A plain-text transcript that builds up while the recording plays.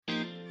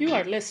You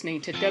are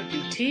listening to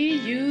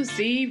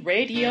WTUZ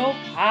Radio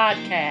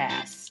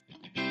Podcast.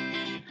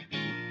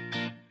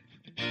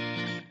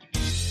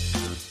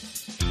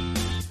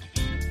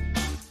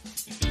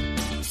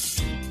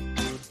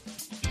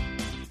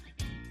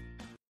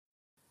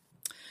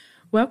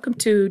 Welcome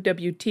to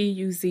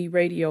WTUZ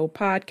Radio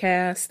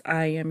Podcast.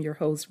 I am your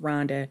host,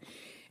 Rhonda.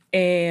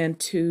 And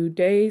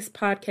today's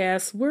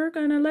podcast,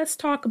 let's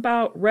talk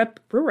about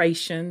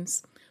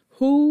reparations,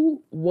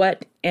 who,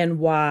 what, and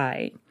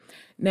why.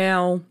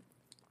 Now,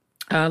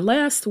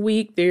 last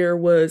week there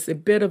was a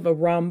bit of a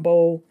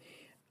rumble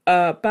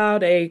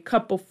about a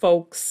couple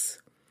folks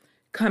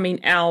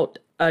coming out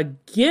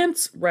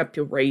against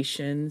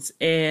reparations,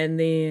 and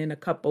then a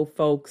couple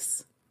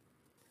folks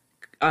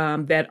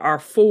that are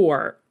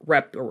for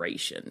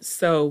reparations.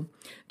 So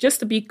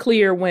just to be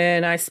clear,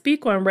 when I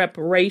speak on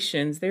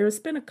reparations, there's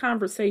been a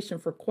conversation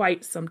for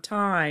quite some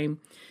time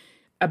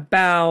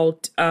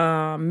about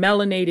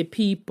melanated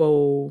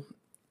people,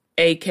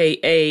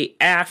 aka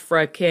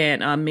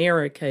African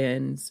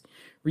Americans,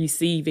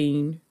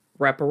 receiving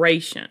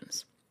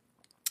reparations.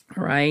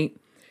 All right.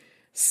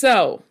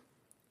 So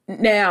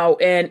now,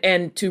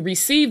 and to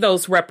receive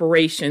those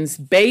reparations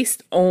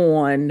based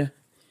on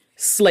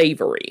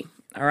slavery.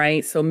 All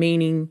right. So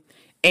meaning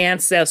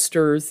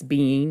ancestors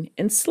being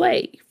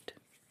enslaved.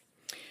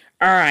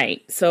 All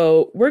right.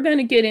 So we're going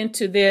to get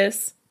into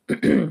this.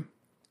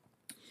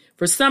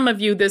 For some of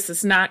you, this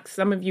is not,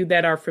 some of you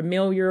that are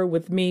familiar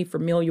with me,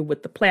 familiar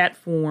with the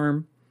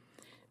platform,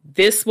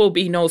 this will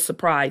be no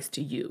surprise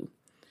to you.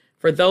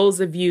 For those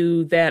of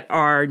you that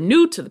are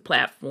new to the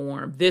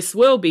platform, this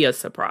will be a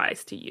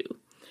surprise to you.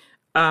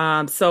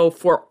 So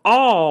for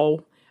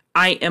all,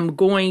 I am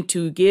going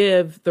to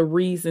give the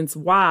reasons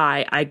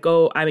why I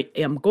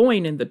am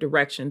going in the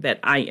direction that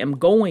I am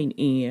going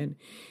in.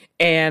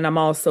 And I'm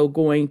also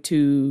going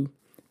to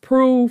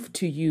prove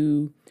to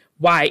you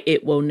why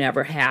it will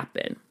never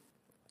happen.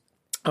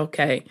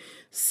 Okay,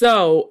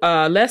 so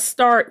let's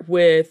start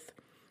with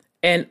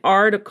an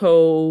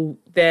article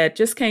that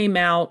just came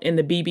out in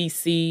the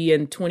BBC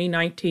in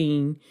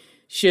 2019.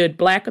 Should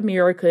Black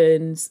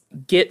Americans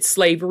get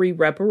slavery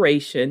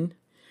reparation?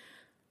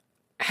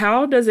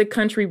 How does a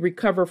country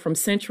recover from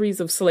centuries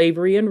of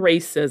slavery and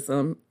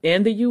racism?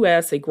 In the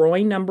U.S., a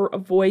growing number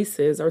of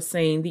voices are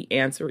saying the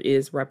answer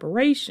is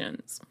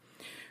reparations.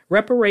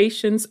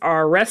 Reparations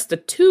are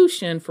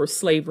restitution for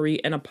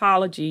slavery, an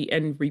apology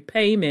and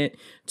repayment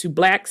to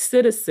Black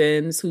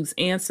citizens whose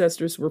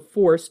ancestors were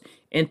forced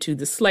into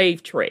the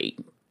slave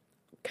trade.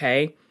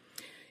 Okay.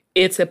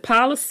 It's a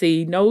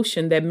policy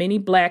notion that many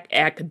Black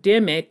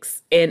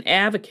academics and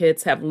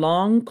advocates have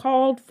long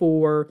called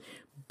for,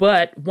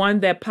 but one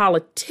that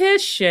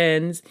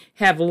politicians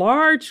have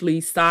largely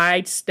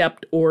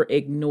sidestepped or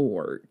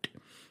ignored.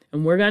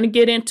 And we're going to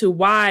get into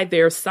why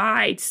they're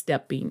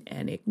sidestepping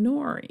and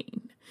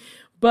ignoring.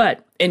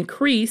 But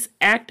increase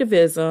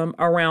activism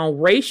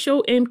around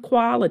racial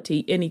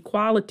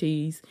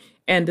inequalities,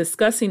 and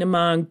discussing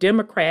among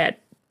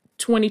Democrat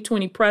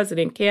 2020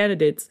 president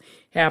candidates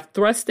have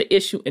thrust the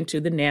issue into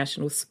the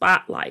national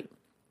spotlight.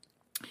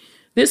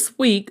 This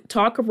week,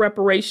 talk of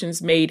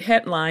reparations made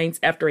headlines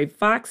after a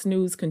Fox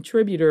News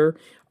contributor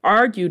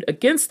argued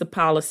against the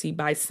policy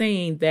by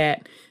saying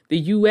that the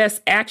U.S.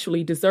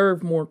 actually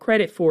deserved more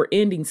credit for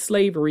ending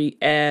slavery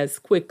as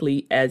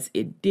quickly as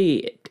it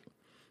did.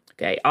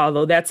 Okay,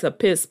 although that's a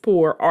piss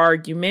poor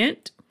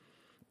argument,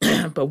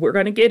 but we're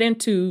going to get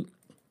into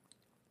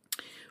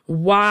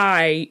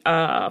why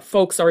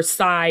folks are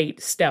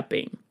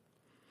sidestepping.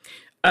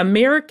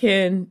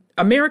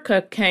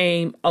 America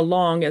came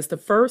along as the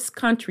first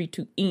country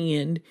to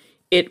end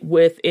it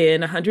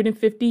within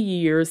 150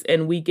 years,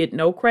 and we get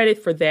no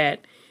credit for that,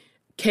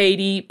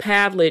 Katie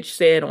Pavlich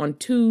said on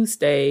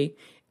Tuesday,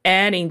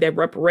 adding that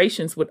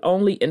reparations would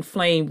only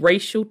inflame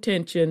racial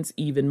tensions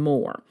even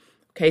more.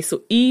 Okay,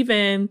 so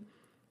even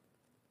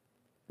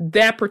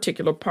that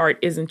particular part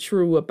isn't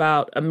true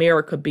about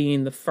America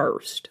being the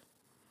first.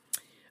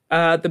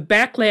 The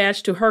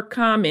backlash to her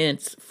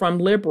comments from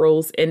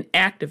liberals and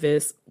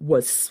activists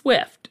was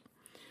swift.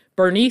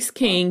 Bernice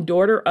King,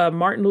 daughter of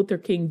Martin Luther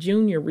King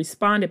Jr.,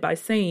 responded by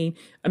saying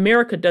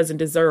America doesn't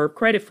deserve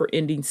credit for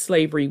ending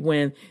slavery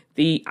when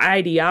the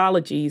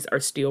ideologies are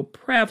still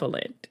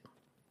prevalent.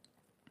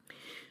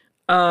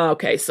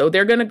 Okay, so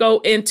they're going to go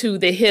into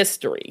the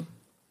history.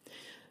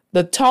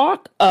 The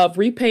talk of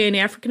repaying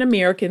African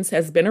Americans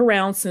has been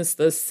around since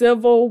the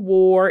Civil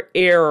War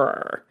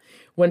era,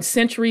 when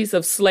centuries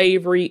of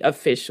slavery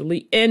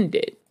officially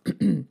ended.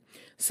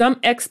 Some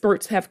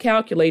experts have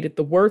calculated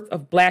the worth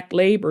of Black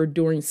labor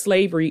during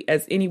slavery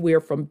as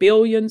anywhere from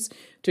billions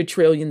to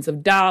trillions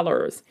of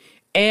dollars,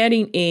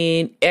 adding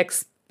in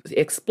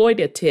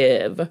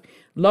exploitative,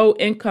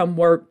 low-income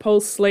work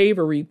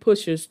post-slavery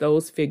pushes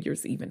those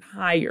figures even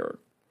higher.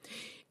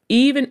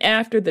 Even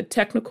after the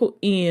technical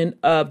end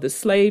of the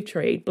slave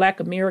trade, Black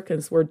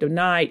Americans were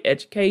denied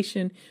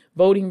education,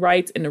 voting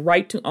rights, and the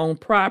right to own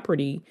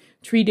property,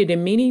 treated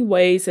in many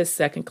ways as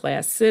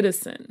second-class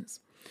citizens.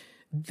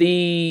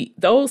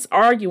 Those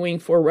arguing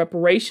for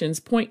reparations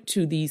point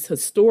to these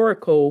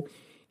historical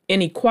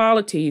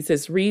inequalities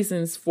as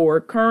reasons for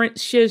current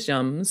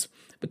schisms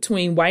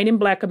between white and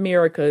black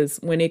Americas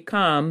when it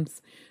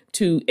comes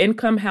to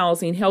income,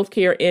 housing,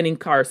 healthcare, and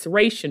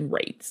incarceration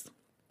rates.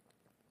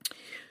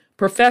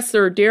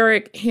 Professor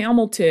Derek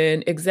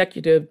Hamilton,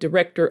 executive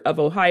director of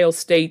Ohio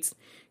State's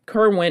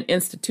Kirwan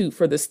Institute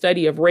for the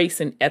Study of Race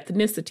and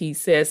Ethnicity,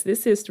 says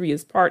this history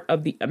is part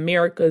of the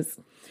America's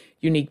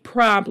unique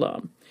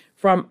problem.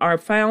 From our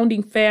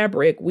founding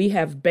fabric, we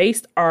have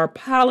based our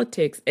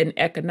politics and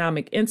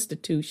economic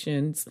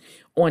institutions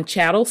on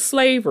chattel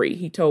slavery,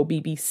 he told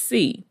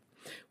BBC,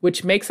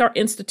 which makes our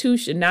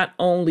institution not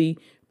only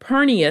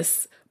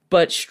pernicious,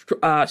 but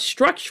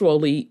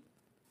structurally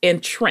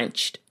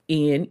entrenched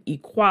in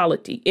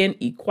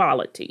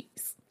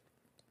inequalities.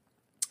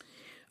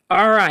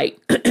 All right,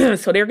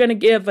 so they're going to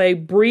give a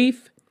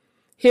brief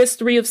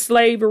history of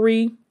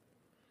slavery.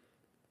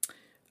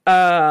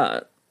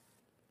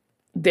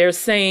 They're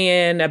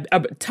saying a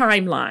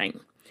timeline.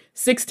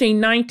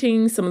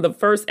 1619, some of the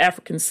first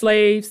African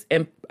slaves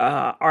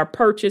are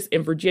purchased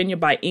in Virginia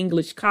by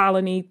English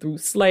colony through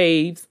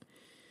slaves.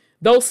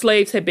 Those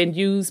slaves had been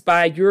used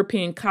by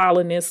European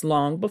colonists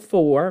long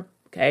before.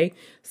 Okay,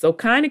 so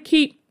kind of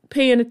keep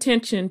paying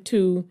attention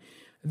to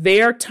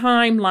their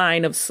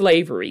timeline of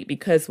slavery,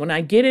 because when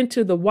I get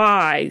into the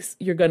whys,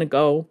 you're going to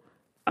go,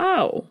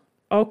 oh,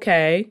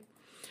 okay.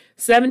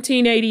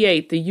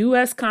 1788, the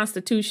U.S.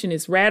 Constitution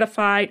is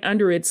ratified.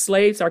 Under it,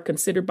 slaves are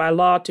considered by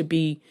law to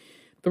be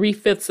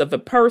 3/5 of a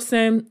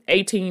person.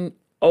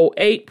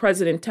 1808,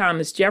 President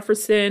Thomas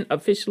Jefferson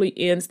officially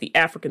ends the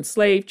African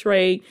slave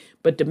trade,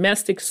 but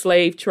domestic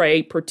slave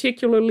trade,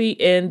 particularly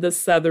in the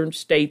southern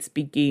states,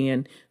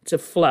 began to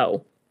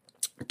grow.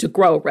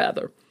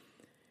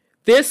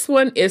 This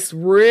one is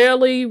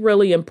really,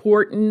 really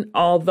important,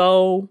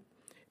 although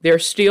they're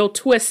still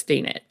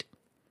twisting it.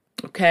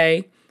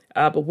 Okay.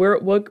 But we're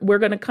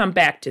going to come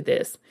back to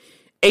this.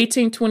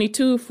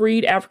 1822,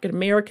 freed African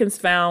Americans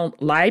found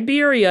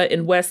Liberia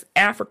in West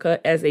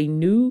Africa as a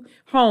new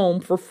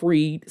home for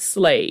freed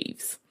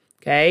slaves.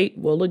 Okay,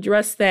 we'll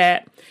address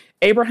that.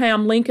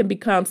 Abraham Lincoln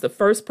becomes the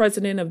first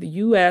president of the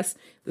U.S.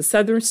 The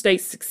southern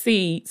states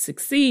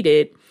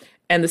succeeded,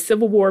 and the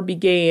Civil War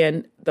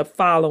began the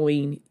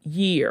following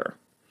year.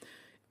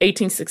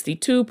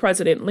 1862,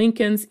 President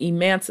Lincoln's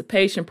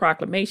Emancipation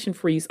Proclamation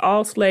frees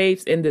all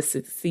slaves in the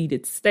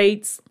seceded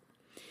states.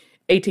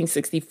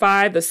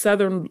 1865, the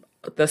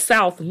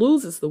South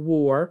loses the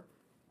war.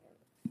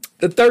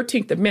 The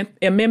 13th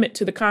Amendment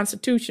to the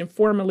Constitution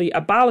formally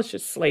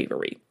abolishes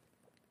slavery.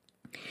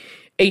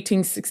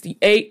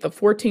 1868, the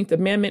 14th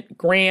Amendment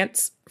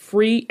grants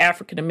free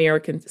African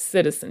American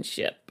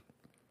citizenship.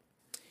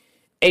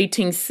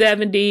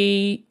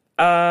 1870,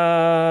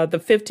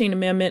 the 15th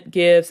Amendment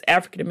gives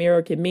African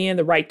American men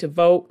the right to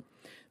vote.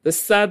 The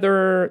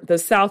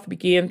South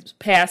begins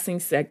passing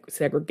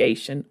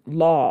segregation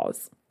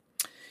laws.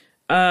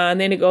 And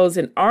then it goes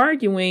in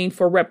arguing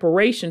for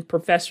reparations.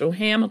 Professor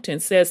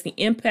Hamilton says the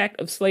impact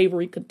of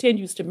slavery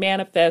continues to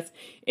manifest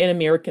in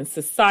American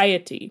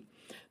society.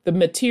 The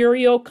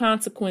material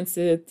consequence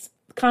is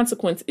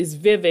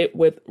vivid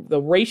with the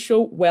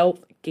racial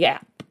wealth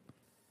gap.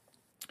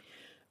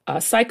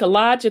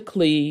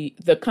 Psychologically,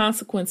 the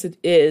consequence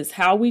is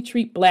how we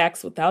treat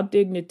blacks without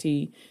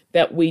dignity,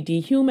 that we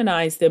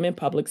dehumanize them in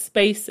public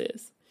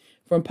spaces.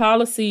 From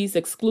policies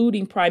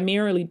excluding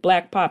primarily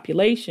black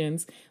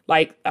populations,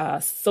 like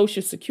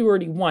Social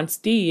Security once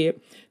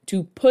did,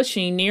 to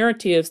pushing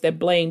narratives that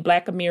blame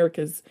black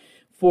Americans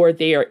for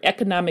their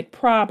economic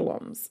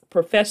problems.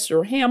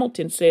 Professor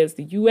Hamilton says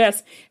the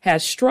U.S.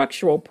 has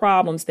structural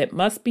problems that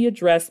must be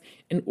addressed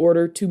in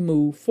order to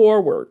move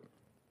forward.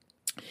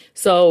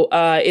 So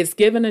it's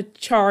given a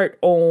chart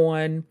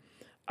on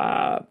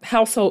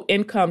household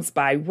incomes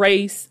by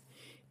race,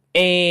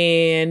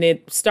 and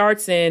it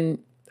starts in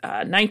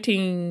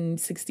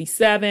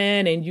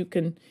 1967, and you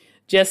can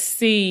just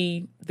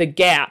see the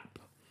gap,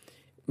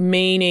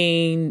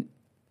 meaning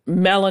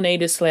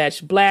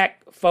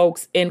melanated/black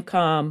folks'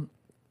 income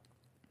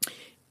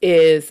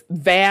is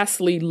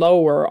vastly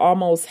lower,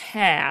 almost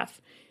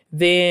half,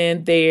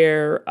 than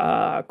their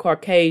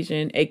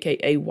Caucasian,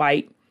 aka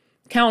white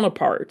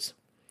counterparts.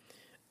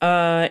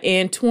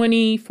 In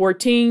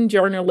 2014,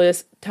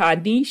 journalist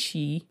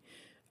Tanishi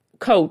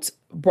Coates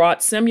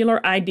brought similar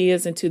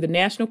ideas into the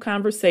national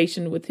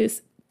conversation with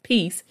his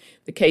piece,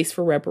 The Case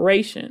for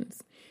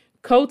Reparations.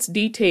 Coates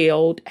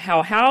detailed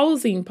how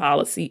housing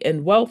policy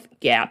and wealth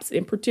gaps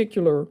in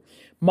particular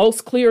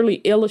most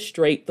clearly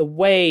illustrate the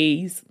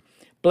ways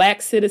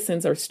black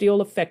citizens are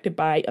still affected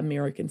by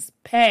Americans'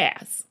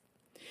 past.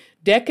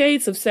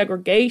 Decades of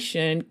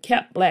segregation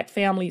kept black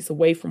families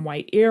away from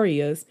white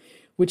areas,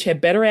 which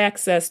had better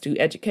access to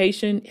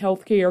education,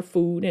 healthcare,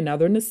 food, and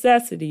other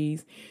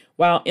necessities,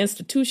 while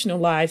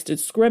institutionalized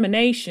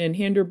discrimination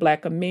hindered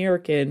black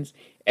Americans'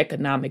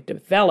 economic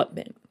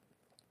development.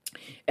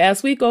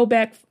 As we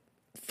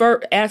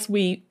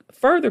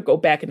further go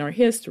back in our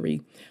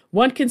history,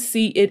 one can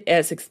see it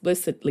as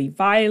explicitly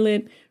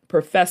violent,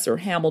 Professor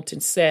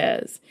Hamilton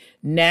says,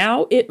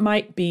 now it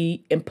might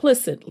be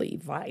implicitly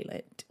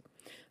violent.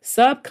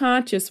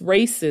 Subconscious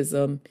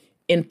racism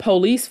in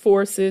police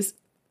forces,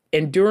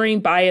 enduring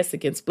bias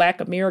against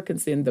Black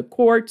Americans in the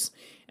courts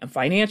and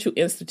financial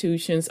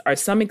institutions are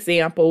some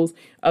examples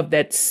of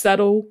that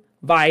subtle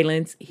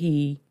violence,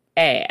 he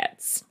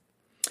adds.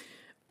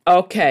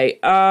 Okay,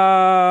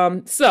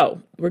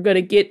 so we're going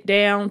to get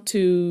down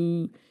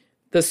to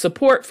the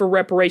support for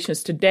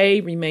reparations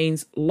today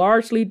remains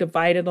largely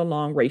divided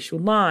along racial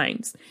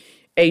lines.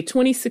 A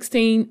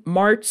 2016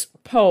 March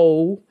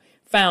poll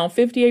found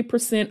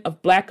 58%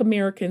 of Black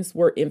Americans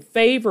were in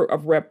favor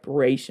of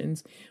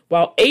reparations,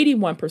 while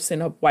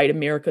 81% of white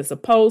Americans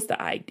opposed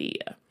the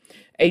idea.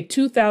 A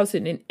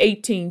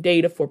 2018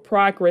 Data for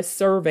Progress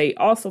survey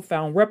also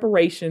found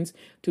reparations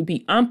to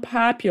be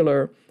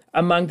unpopular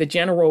among the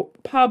general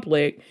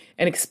public,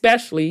 and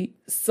especially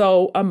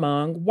so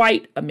among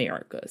white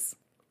Americans.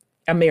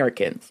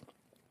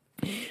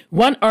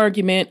 One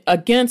argument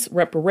against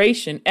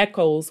reparation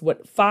echoes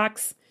what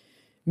Fox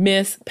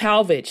Miss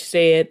Palvich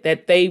said,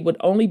 that they would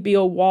only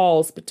build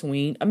walls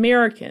between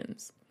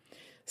Americans.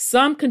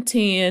 Some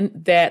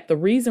contend that the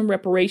reason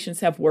reparations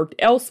have worked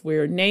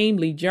elsewhere,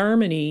 namely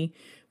Germany,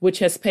 which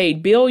has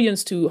paid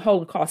billions to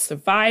Holocaust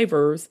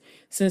survivors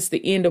since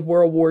the end of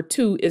World War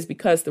II, is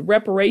because the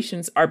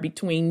reparations are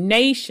between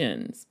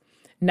nations,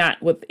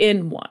 not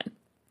within one.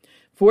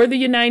 For the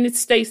United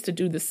States to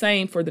do the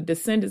same for the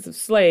descendants of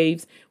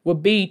slaves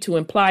would be to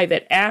imply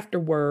that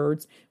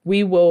afterwards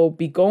we will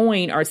be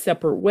going our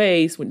separate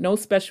ways with no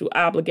special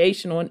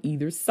obligation on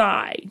either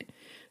side.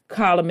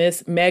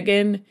 Columnist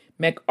Megan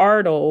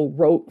McArdle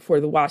wrote for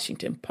the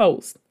Washington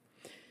Post.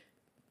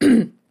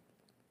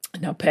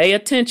 Now pay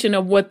attention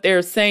of what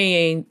they're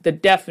saying the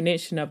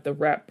definition of the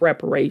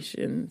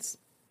reparations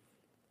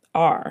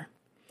are.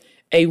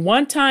 A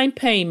one-time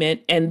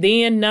payment and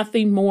then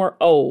nothing more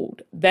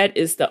owed. That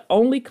is the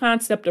only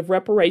concept of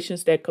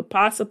reparations that could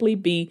possibly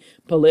be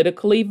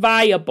politically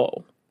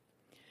viable.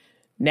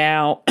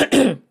 Now,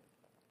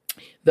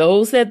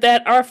 those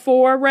that are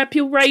for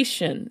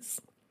reparations,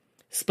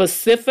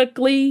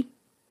 specifically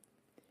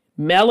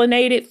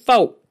melanated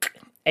folk,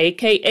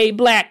 aka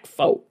Black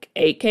folk,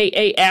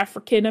 aka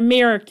African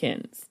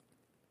Americans,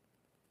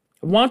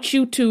 I want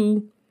you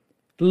to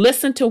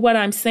listen to what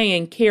I'm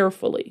saying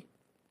carefully.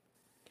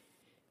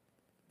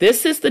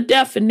 This is the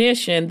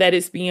definition that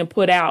is being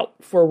put out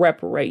for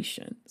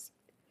reparations.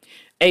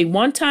 A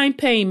one-time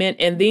payment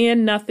and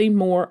then nothing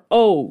more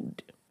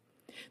owed.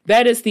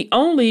 That is the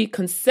only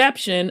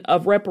conception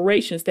of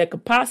reparations that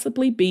could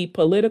possibly be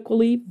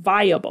politically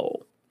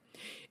viable.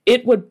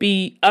 It would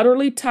be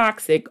utterly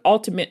toxic,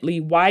 ultimately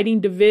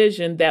widening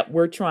division that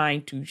we're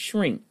trying to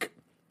shrink.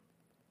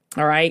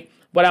 All right.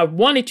 What I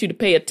wanted you to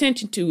pay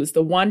attention to is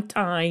the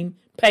one-time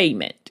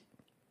payment.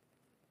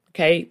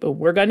 Okay, but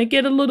we're going to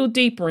get a little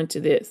deeper into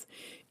this.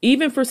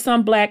 Even for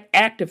some Black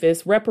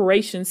activists,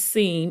 reparations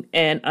seem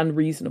an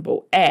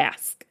unreasonable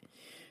ask.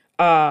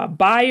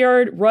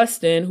 Bayard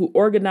Rustin, who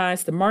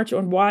organized the March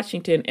on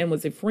Washington and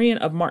was a friend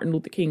of Martin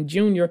Luther King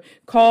Jr.,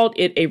 called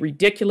it a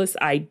ridiculous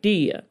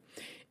idea.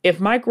 If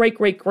my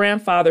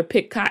great-great-grandfather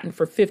picked cotton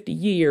for 50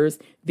 years,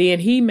 then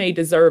he may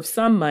deserve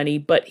some money,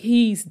 but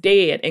he's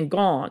dead and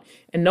gone,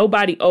 and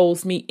nobody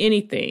owes me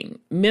anything,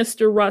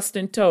 Mr.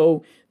 Rustin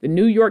told the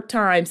New York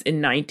Times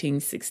in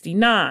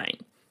 1969.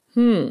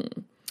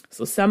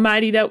 So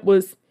somebody that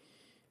was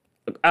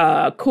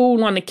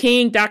cool on the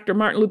King, Dr.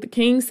 Martin Luther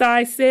King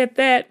side said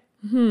that?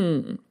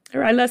 All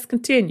right, let's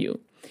continue.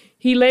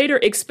 He later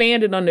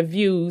expanded on the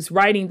views,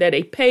 writing that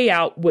a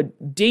payout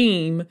would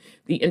demean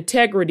the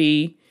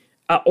integrity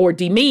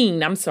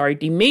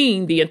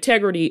the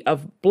integrity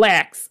of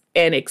Blacks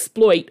and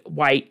exploit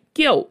white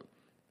guilt.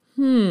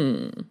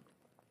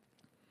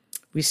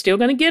 We're still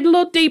going to get a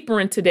little deeper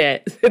into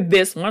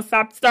this once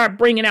I start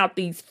bringing out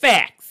these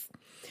facts.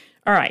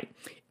 All right.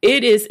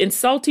 It is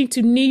insulting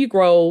to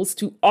Negroes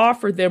to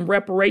offer them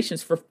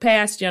reparations for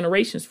past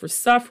generations for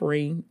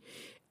suffering,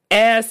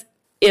 as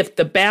if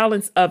the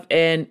balance of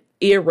an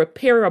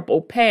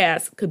irreparable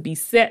past could be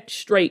set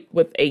straight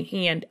with a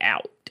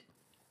handout.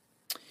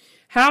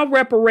 How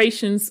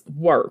reparations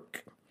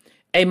work.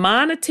 A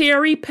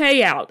monetary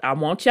payout. I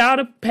want y'all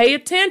to pay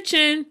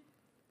attention.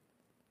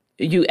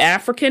 You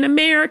African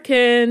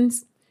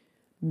Americans,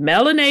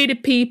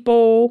 melanated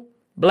people,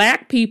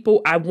 Black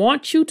people, I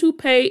want you to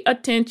pay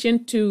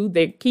attention to,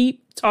 they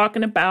keep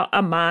talking about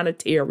a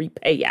monetary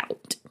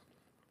payout.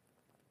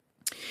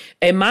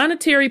 A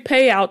monetary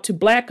payout to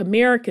Black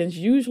Americans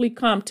usually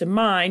come to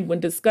mind when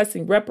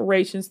discussing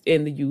reparations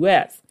in the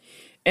U.S.,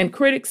 and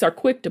critics are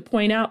quick to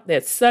point out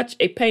that such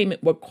a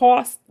payment would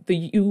cost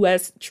the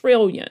U.S.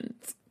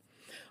 trillions.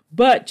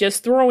 But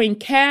just throwing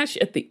cash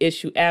at the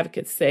issue,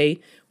 advocates say,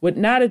 would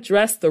not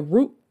address the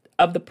root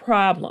of the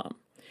problem.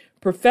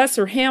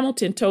 Professor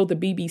Hamilton told the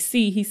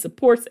BBC he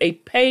supports a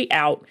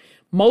payout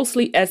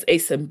mostly as a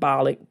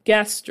symbolic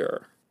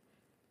gesture.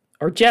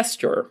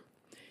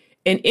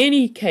 In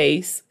any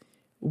case,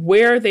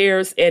 Where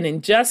there's an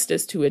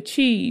injustice, to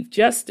achieve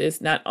justice,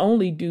 not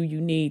only do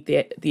you need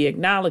the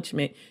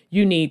acknowledgement,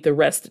 you need the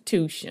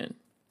restitution.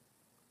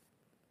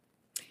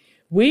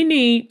 We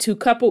need to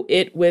couple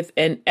it with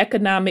an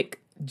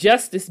economic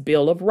justice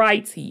bill of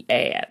rights, he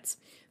adds.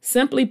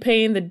 Simply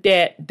paying the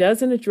debt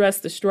doesn't address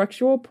the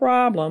structural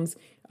problems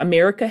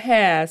America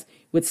has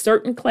with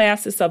certain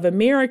classes of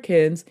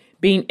Americans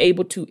being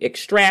able to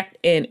extract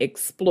and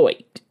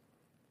exploit.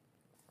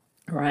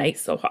 All right,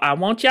 so I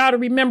want y'all to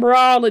remember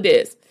all of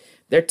this.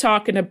 They're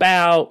talking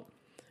about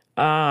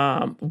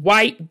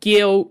white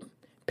guilt,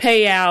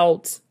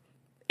 payouts,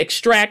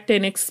 extract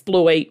and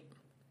exploit.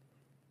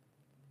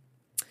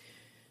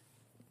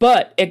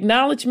 But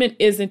acknowledgement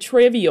isn't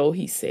trivial,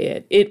 he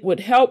said. It would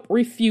help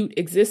refute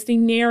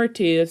existing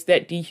narratives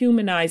that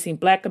dehumanizing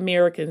Black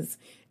Americans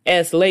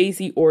as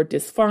lazy or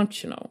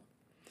dysfunctional.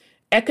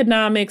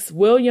 Economics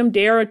William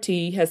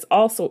Darity has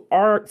also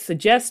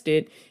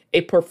suggested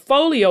a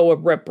portfolio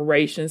of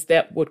reparations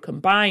that would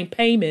combine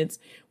payments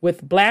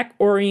with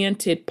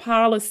Black-oriented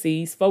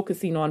policies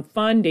focusing on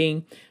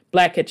funding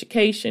Black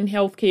education,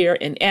 healthcare,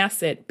 and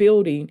asset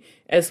building,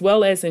 as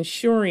well as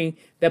ensuring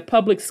that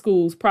public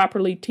schools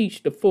properly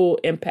teach the full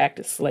impact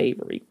of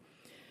slavery.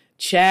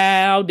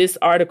 Child, this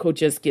article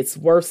just gets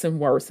worse and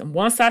worse. And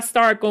once I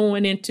start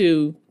going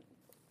into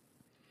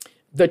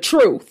the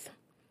truth,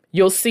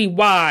 you'll see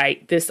why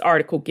this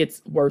article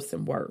gets worse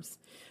and worse.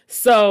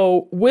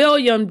 So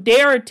William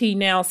Darity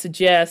now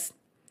suggests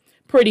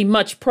pretty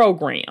much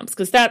programs,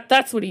 because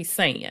that's what he's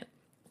saying,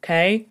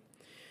 okay?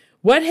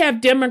 What have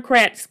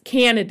Democrats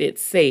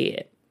candidates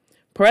said?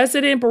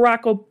 President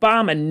Barack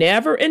Obama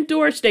never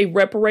endorsed a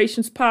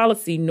reparations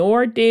policy,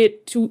 nor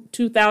did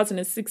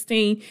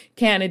 2016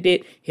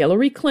 candidate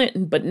Hillary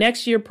Clinton, but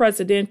next year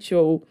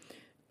presidential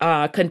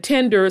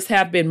contenders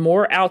have been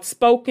more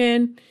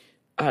outspoken.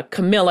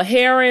 Kamala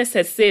Harris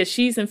has said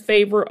she's in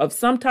favor of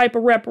some type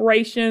of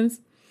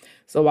reparations.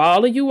 So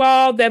all of you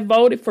all that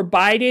voted for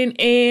Biden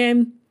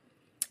and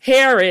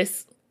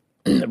Harris,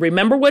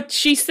 remember what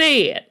she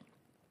said.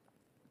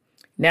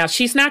 Now,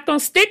 she's not going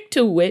to stick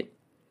to it.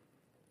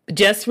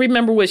 Just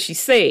remember what she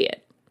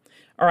said.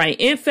 All right.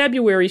 In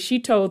February, she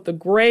told the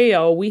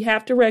Grail, we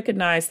have to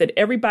recognize that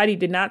everybody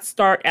did not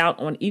start out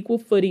on equal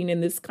footing in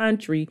this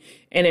country,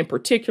 and in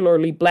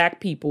particularly Black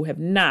people have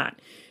not.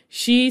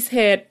 She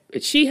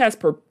has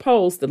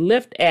proposed the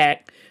LIFT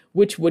Act,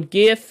 which would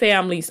give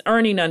families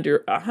earning under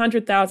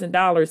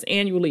 $100,000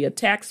 annually a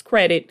tax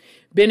credit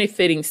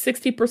benefiting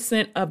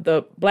 60% of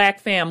the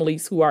Black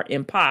families who are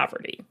in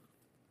poverty.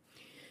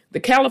 The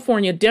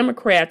California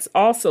Democrats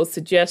also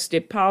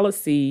suggested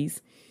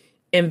policies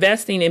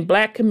investing in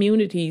Black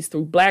communities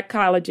through Black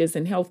colleges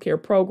and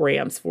healthcare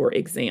programs, for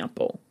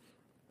example.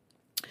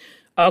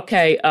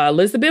 Okay,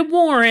 Elizabeth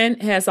Warren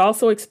has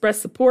also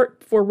expressed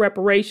support for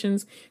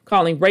reparations,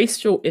 calling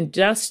racial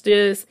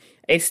injustice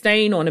a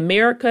stain on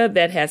America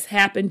that has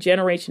happened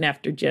generation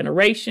after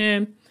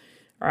generation.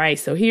 All right,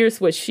 so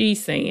here's what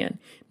she's saying.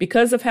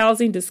 Because of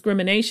housing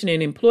discrimination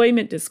and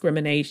employment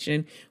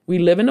discrimination, we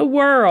live in a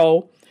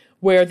world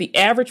where the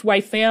average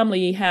white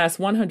family has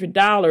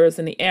 $100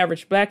 and the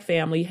average Black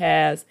family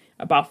has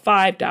about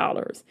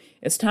 $5.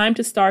 It's time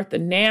to start the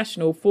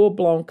national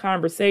full-blown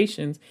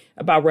conversations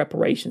about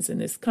reparations in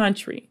this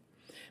country.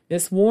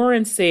 Ms.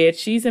 Warren said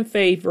she's in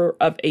favor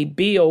of a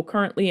bill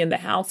currently in the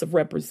House of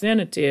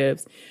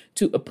Representatives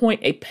to appoint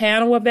a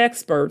panel of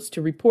experts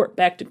to report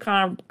back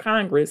to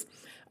Congress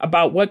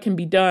about what can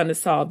be done to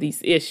solve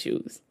these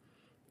issues.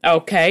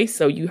 Okay,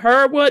 so you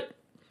heard what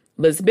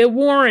Elizabeth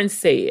Warren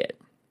said.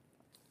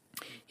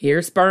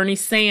 Here's Bernie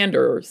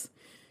Sanders.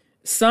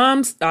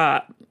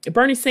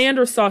 Bernie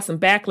Sanders saw some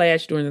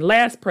backlash during the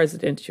last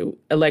presidential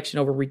election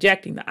over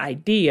rejecting the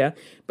idea,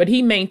 but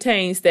he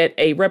maintains that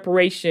a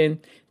reparation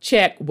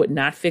check would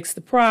not fix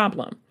the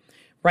problem.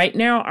 Right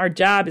now, our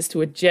job is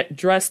to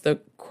address the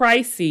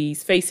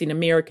crises facing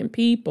American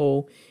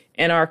people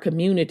and our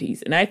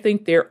communities. And I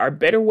think there are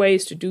better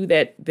ways to do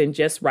that than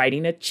just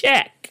writing a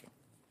check.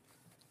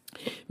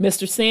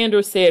 Mr.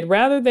 Sanders said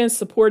rather than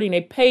supporting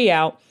a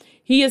payout,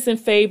 he is in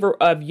favor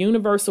of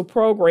universal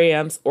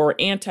programs or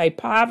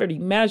anti-poverty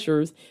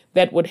measures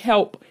that would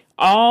help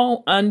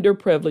all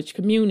underprivileged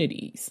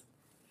communities.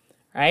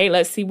 All right,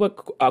 let's see what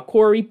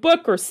Cory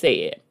Booker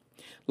said.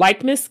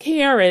 Like Ms.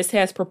 Harris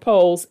has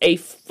proposed a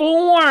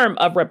form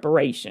of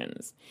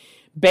reparations.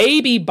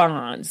 Baby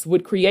bonds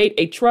would create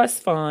a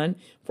trust fund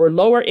for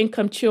lower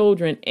income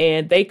children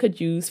and they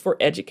could use for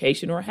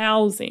education or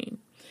housing.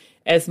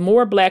 As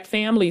more Black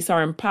families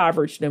are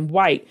impoverished than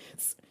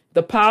whites,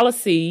 the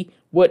policy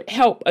would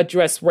help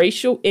address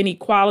racial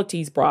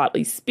inequalities,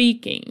 broadly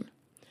speaking.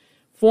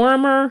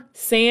 Former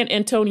San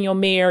Antonio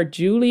Mayor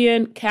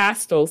Julian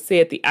Castro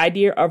said the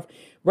idea of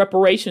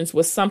reparations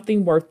was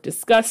something worth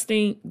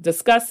discussing.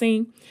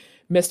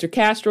 Mr.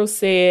 Castro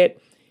said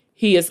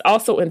he is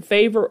also in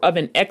favor of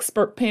an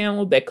expert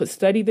panel that could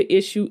study the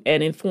issue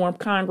and inform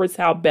Congress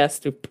how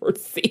best to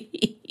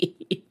proceed.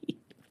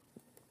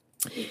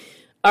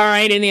 All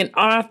right. And then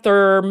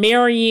author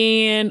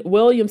Marianne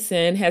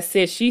Williamson has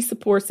said she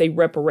supports a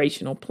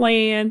reparational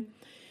plan.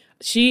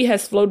 She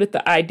has floated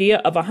the idea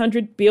of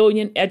 $100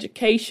 billion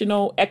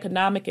educational,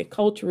 economic, and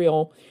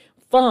cultural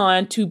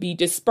fund to be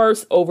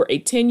dispersed over a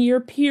 10-year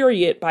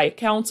period by a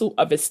council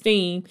of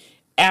esteemed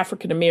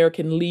African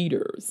American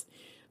leaders.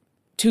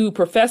 To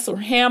Professor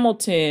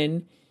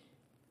Hamilton,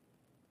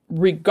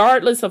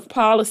 regardless of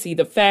policy,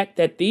 the fact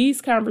that these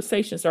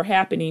conversations are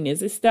happening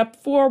is a step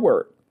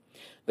forward.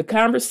 The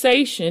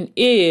conversation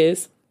in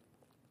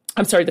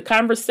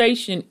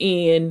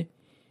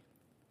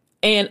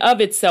and of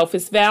itself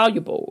is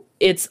valuable.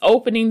 It's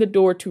opening the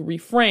door to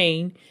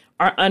reframe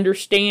our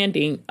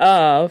understanding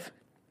of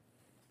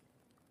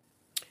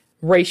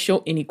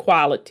racial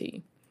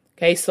inequality.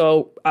 Okay,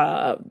 so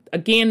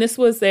again, this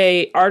was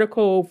an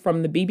article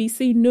from the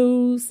BBC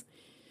News.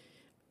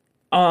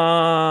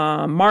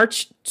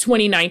 March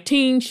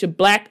 2019, should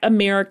Black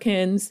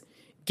Americans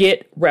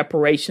get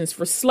reparations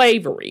for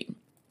slavery?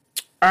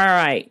 All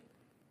right.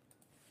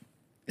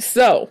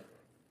 So,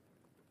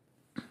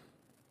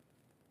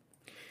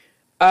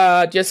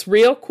 just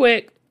real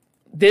quick,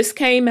 this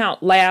came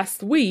out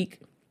last week,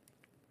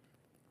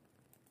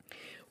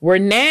 where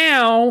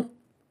now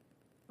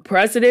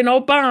President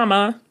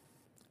Obama,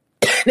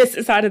 this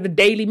is out of the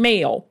Daily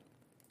Mail,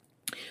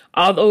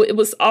 although it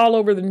was all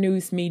over the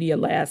news media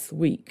last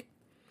week,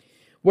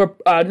 where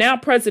now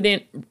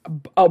President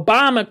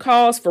Obama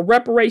calls for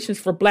reparations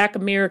for Black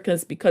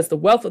Americans because the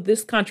wealth of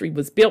this country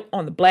was built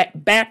on the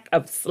back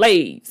of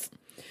slaves,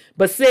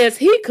 but says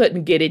he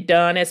couldn't get it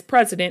done as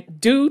president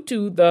due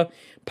to the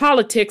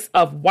politics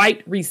of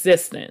white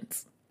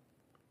resistance.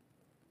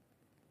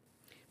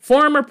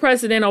 Former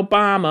President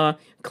Obama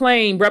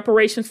claimed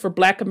reparations for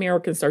Black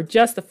Americans are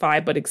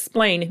justified, but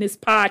explained in his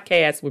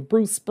podcast with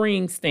Bruce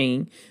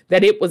Springsteen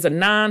that it was a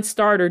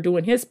non-starter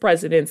during his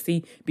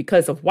presidency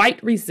because of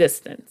white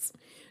resistance.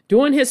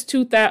 During his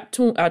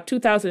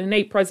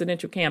 2008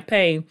 presidential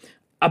campaign,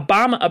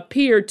 Obama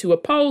appeared to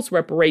oppose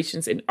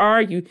reparations and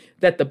argue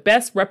that the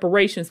best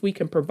reparations we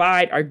can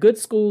provide are good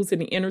schools in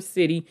the inner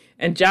city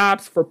and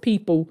jobs for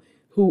people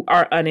who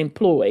are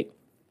unemployed.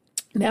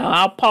 Now,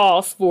 I'll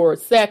pause for a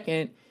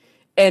second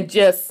and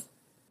just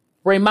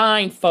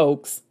remind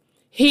folks,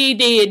 he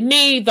did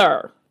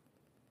neither.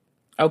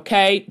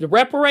 Okay, the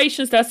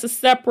reparations, that's a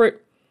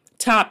separate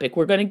topic.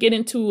 We're going to get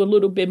into a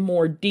little bit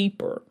more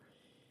deeper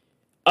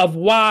of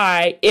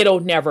why it'll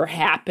never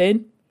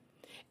happen.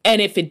 And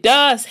if it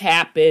does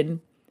happen,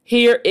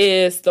 here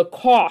is the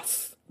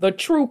cost, the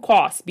true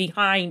cost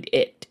behind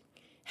it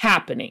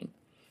happening.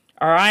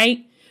 All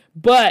right.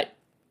 But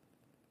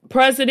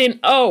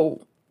President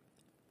O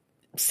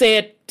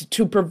said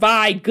to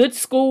provide good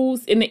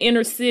schools in the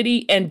inner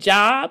city and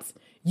jobs.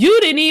 You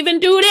didn't even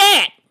do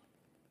that.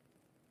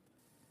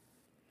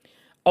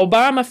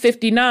 Obama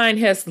 59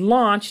 has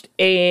launched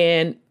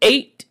an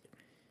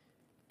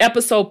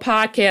 8-episode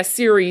podcast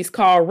series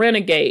called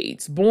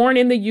Renegades, born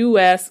in the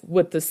U.S.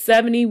 with the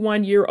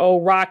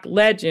 71-year-old rock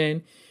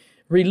legend,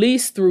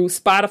 released through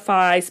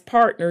Spotify's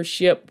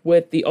partnership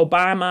with the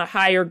Obama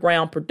Higher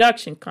Ground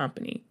production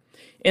company.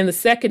 In the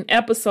second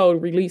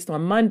episode released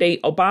on Monday,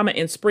 Obama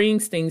and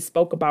Springsteen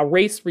spoke about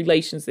race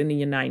relations in the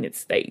United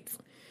States.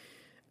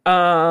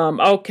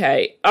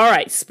 Okay. All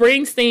right.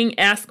 Springsteen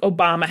asked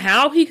Obama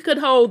how he could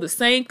hold the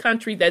same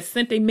country that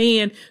sent a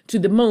man to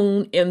the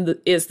moon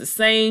is the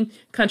same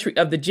country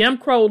of the Jim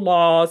Crow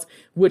laws,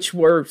 which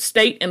were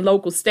state and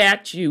local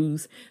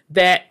statutes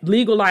that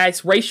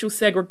legalized racial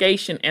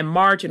segregation and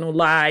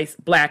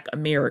marginalized Black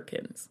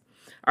Americans.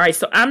 All right.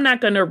 So I'm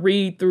not going to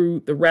read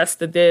through the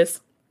rest of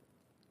this.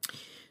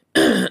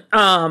 Because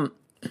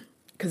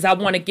I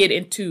want to get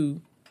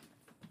into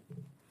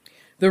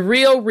the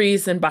real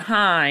reason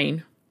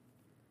behind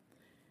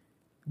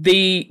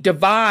the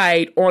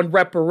divide on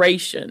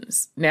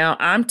reparations. Now,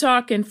 I'm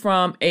talking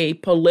from a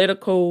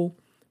political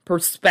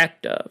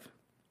perspective,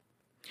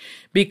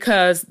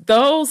 because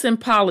those in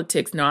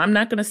politics, now I'm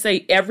not going to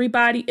say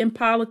everybody in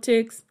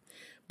politics,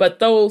 but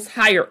those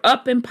higher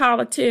up in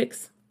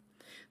politics,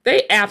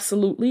 they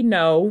absolutely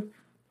know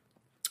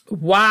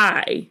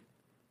why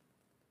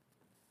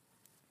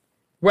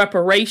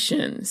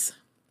reparations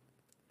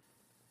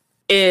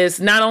is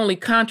not only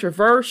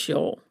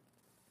controversial,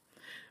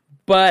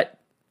 but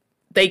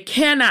they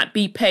cannot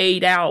be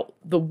paid out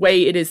the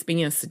way it is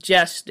being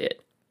suggested,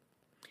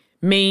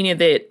 meaning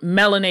that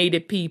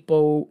melanated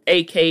people,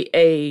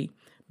 aka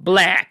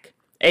Black,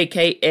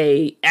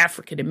 aka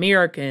African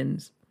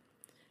Americans,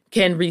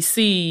 can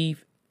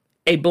receive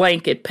a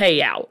blanket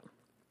payout.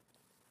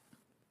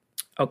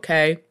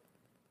 Okay?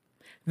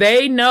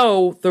 They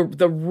know the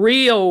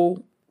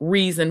real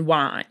reason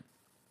why.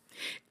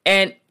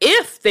 And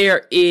if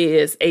there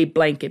is a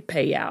blanket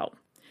payout,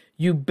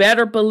 you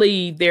better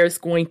believe there's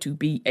going to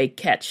be a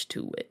catch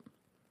to it.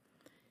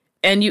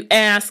 And you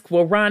ask,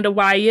 well, Rhonda,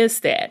 why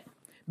is that?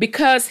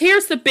 Because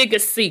here's the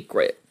biggest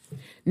secret.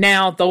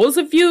 Now, those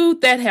of you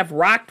that have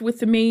rocked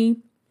with me,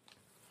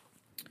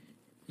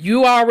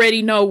 you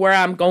already know where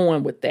I'm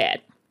going with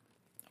that.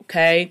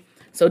 Okay?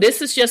 So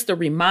this is just a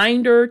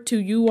reminder to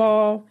you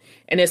all.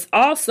 And it's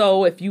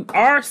also, if you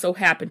are so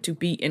happen to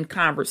be in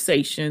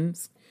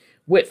conversations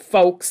with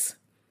folks,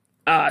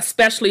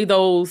 especially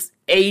those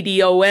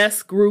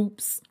ADOS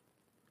groups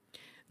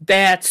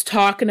that's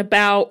talking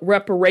about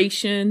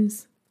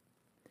reparations,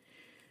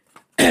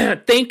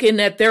 thinking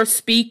that they're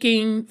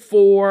speaking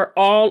for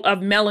all of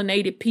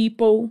melanated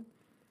people,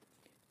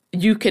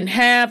 you can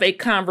have a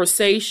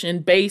conversation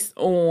based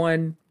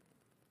on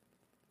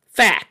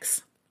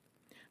facts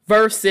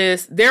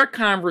versus their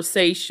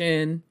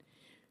conversation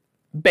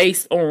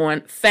based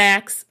on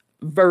facts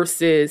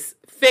versus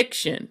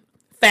fiction,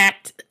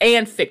 fact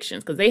and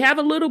fictions, because they have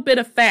a little bit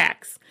of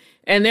facts,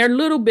 and their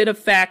little bit of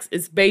facts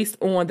is based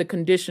on the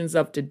conditions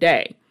of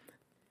today.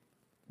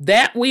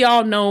 That we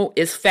all know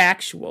is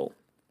factual.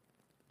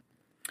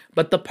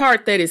 But the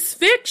part that is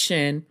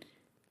fiction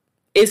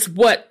is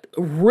what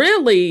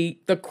really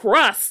the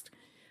crust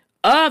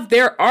of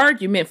their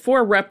argument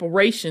for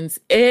reparations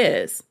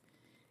is.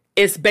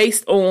 It's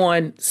based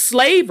on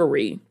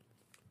slavery.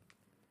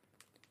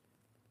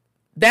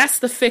 That's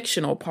the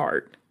fictional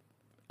part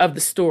of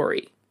the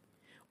story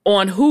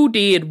on who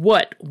did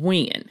what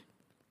when.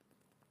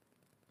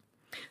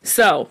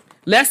 So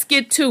let's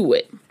get to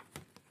it.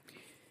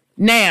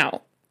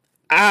 Now,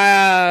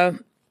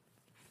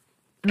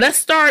 let's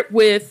start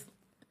with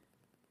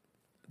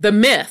the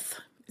myth.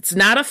 It's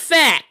not a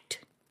fact.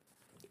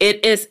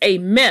 It is a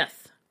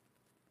myth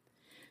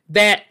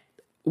that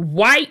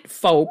white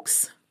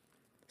folks,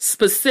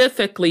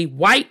 specifically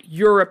white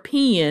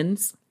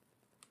Europeans,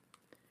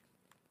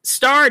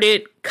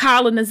 started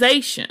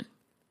colonization.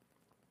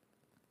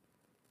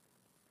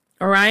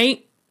 All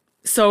right?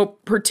 So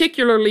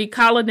particularly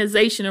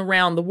colonization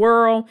around the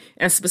world,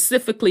 and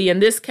specifically in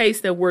this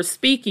case that we're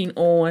speaking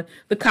on,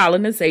 the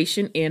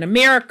colonization in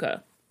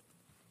America.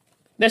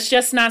 That's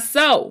just not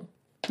so.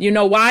 You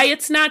know why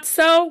it's not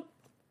so?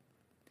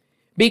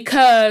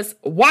 Because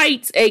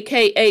whites,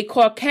 aka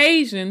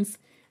Caucasians,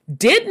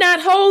 did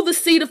not hold the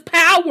seat of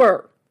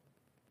power.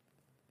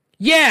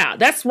 Yeah,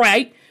 that's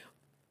right.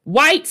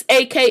 Whites,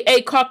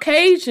 aka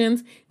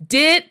Caucasians,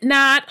 did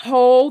not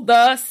hold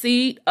the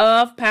seat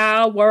of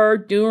power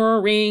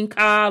during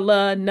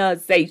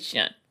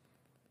colonization.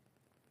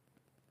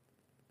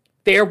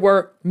 There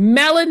were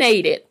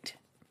melanated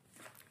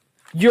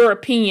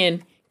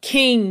European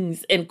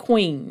kings and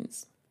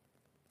queens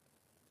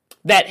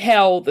that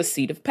held the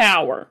seat of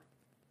power.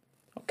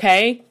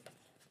 Okay?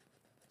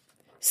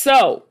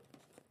 So,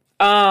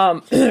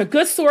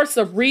 good source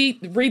of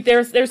read.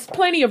 There's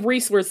plenty of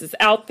resources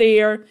out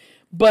there,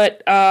 but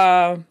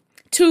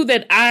two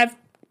that I've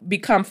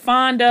become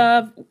fond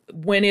of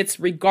when it's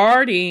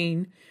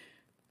regarding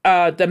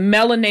the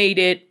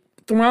melanated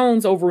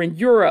thrones over in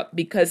Europe,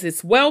 because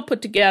it's well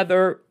put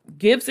together,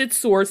 gives its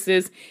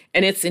sources,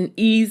 and it's an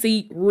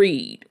easy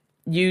read.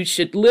 You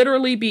should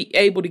literally be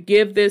able to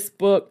give this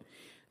book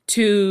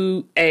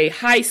to a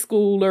high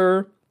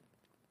schooler,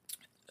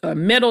 a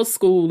middle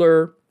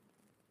schooler,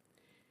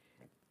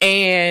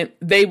 and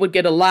they would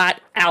get a lot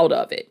out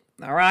of it.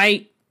 All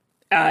right.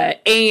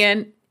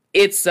 And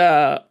it's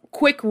a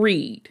quick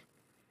read,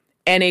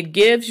 and it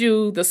gives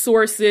you the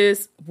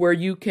sources where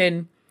you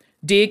can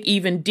dig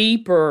even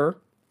deeper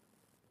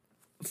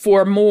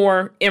for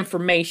more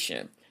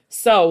information.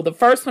 So the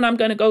first one I'm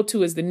going to go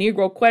to is the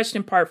Negro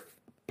Question Part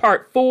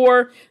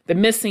 4, The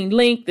Missing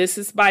Link. This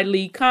is by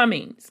Lee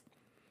Cummings.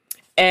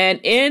 And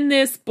in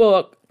this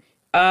book,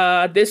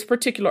 this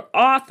particular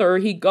author,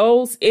 he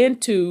goes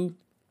into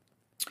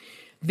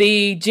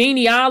the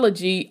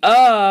genealogy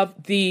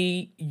of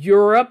the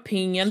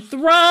European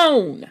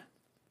throne.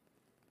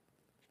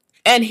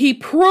 And he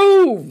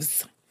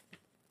proves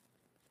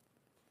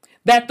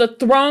that the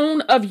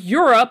throne of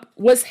Europe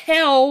was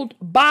held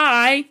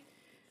by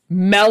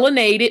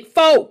melanated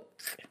folk.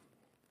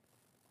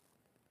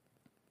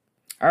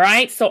 All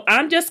right, so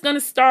I'm just going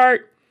to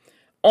start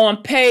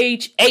on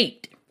page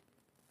 8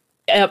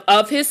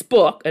 of his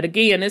book. And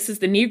again, this is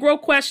the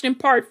Negro Question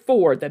Part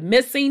 4, The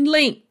Missing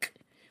Link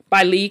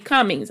by Lee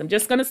Cummings. I'm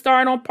just going to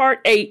start on Part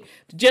 8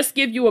 to just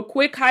give you a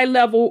quick high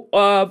level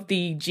of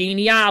the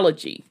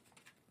genealogy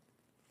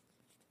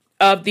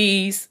of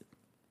these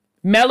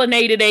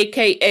melanated,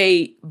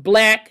 aka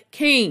black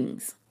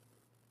kings.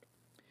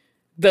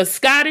 The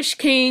Scottish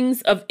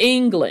kings of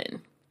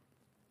England.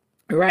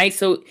 All right,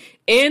 so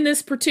in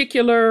this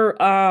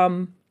particular,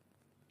 on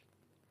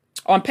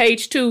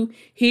page 2,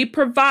 he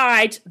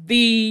provides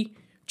the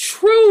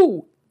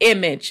true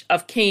image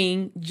of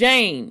King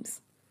James,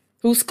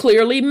 who's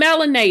clearly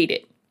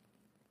melanated.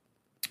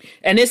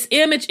 And this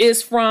image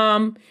is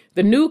from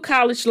the New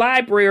College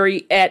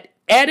Library at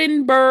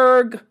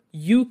Edinburgh,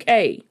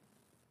 UK.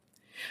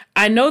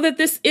 I know that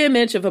this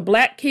image of a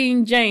black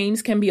King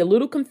James can be a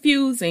little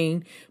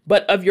confusing,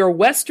 but of your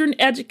Western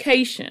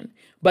education.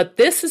 But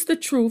this is the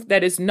truth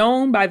that is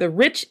known by the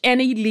rich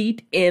and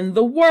elite in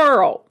the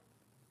world.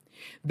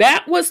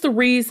 That was the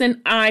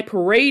reason I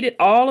paraded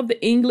all of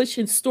the English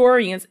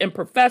historians and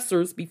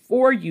professors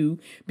before you,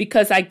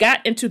 because I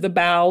got into the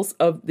bowels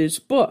of this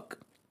book.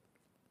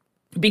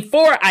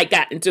 before I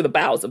got into the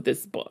bowels of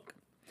this book.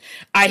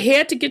 I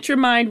had to get your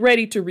mind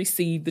ready to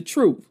receive the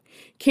truth.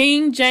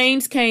 King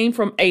James came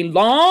from a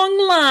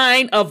long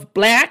line of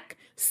Black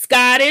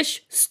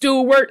Scottish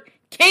Stuart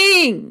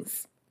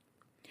kings.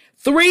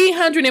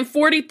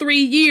 343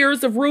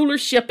 years of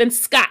rulership in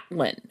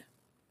Scotland.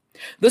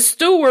 The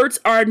Stuarts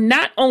are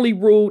not only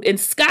ruled in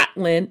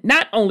Scotland,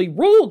 they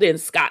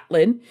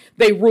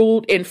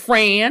ruled in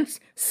France,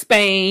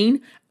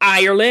 Spain,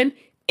 Ireland,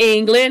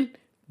 England,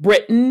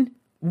 Britain,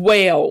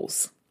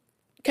 Wales.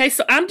 Okay,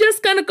 so I'm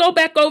just going to go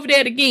back over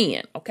that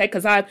again, okay,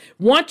 because I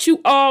want you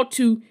all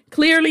to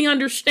clearly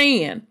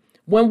understand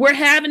when we're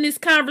having this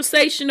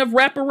conversation of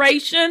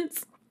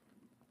reparations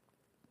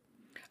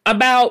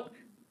about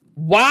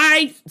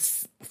why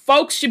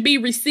folks should be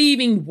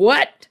receiving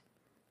what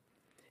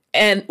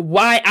and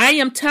why I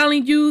am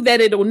telling you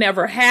that it'll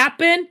never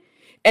happen.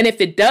 And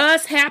if it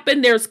does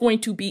happen, there's going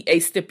to be a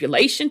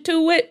stipulation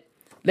to it.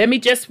 Let me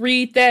just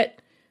read that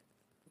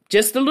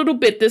just a little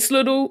bit, this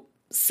little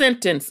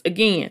sentence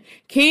again.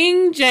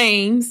 King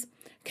James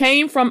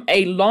came from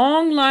a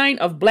long line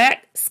of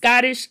Black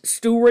Scottish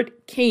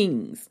Stuart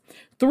kings.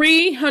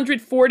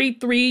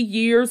 343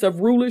 years of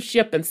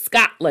rulership in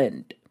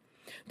Scotland.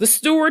 The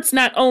Stuarts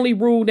not only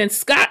ruled in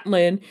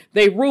Scotland,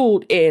 they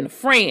ruled in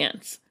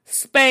France,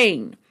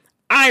 Spain,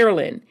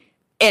 Ireland,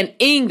 and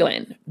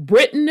England,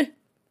 Britain,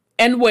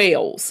 and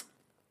Wales.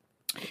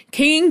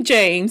 King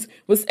James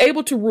was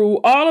able to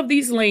rule all of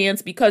these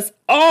lands because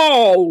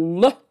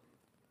all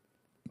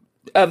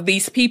of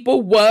these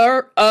people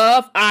were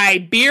of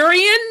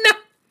Iberian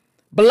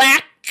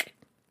Black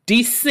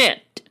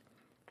descent.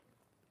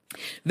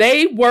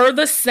 They were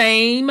the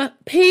same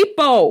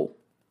people.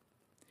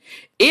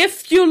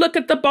 If you look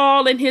at the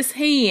ball in his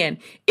hand,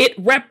 it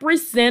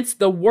represents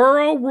the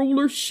world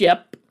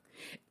rulership,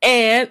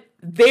 and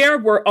there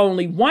were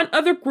only one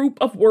other group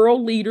of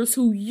world leaders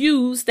who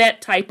used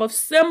that type of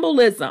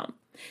symbolism,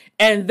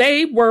 and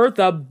they were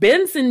the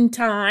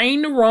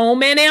Byzantine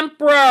Roman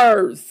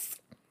emperors.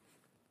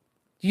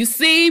 You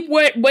see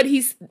what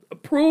he's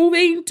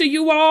proving to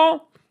you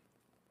all?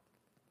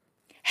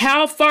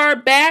 How far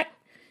back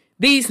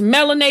these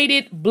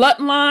melanated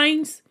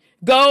bloodlines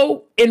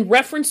go in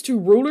reference to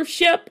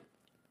rulership?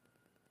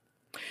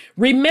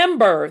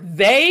 Remember,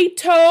 they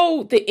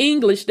told the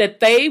English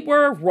that they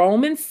were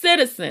Roman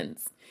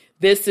citizens.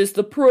 This is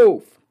the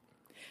proof.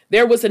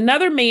 There was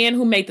another man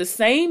who made the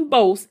same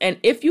boast, and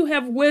if you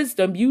have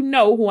wisdom, you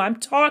know who I'm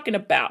talking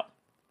about.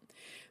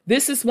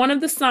 This is one of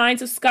the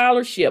signs of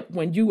scholarship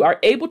when you are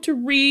able to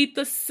read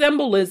the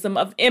symbolism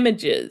of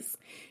images.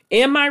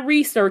 In my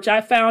research,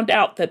 I found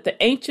out that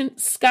the ancient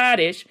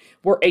Scottish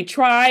were a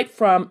tribe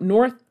from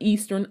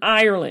northeastern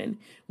Ireland,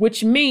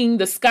 which means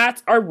the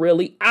Scots are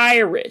really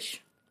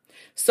Irish.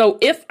 So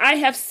if I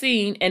have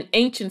seen an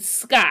ancient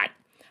Scot,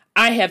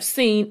 I have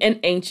seen an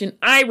ancient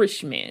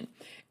Irishman.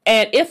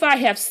 And if I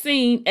have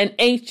seen an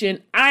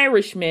ancient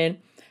Irishman,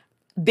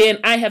 then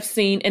I have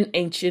seen an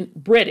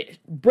ancient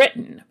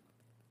Britain.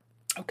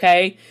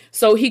 Okay,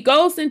 so he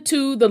goes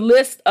into the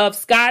list of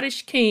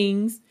Scottish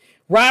kings.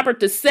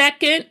 Robert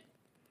II,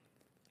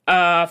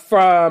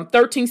 from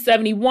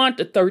 1371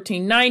 to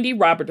 1390,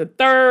 Robert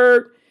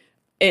III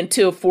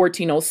until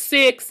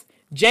 1406,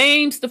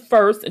 James I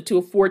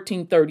until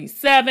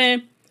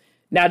 1437.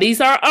 Now, these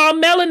are all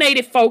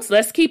melanated folks.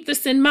 Let's keep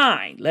this in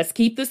mind.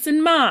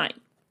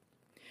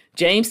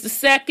 James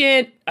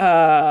II to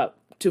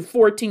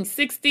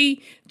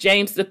 1460,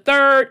 James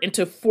III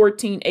until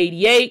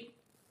 1488,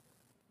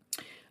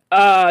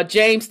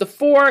 James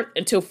IV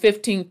until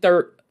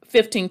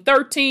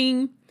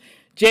 1513,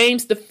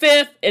 James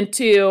V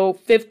until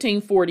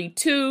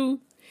 1542,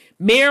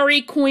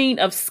 Mary, Queen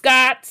of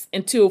Scots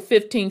until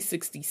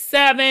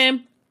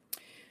 1567,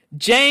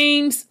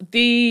 James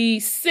the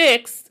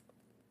Sixth,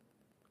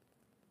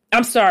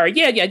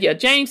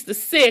 James the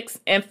Sixth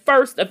and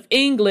First of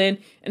England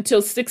until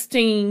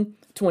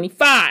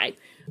 1625.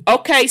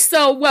 Okay,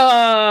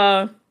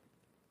 so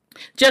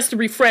just to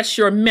refresh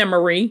your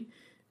memory,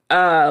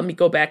 let me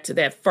go back to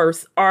that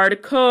first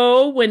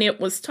article when it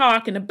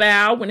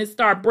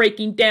started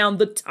breaking down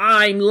the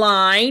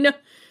timeline.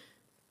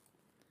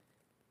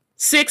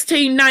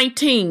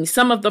 1619,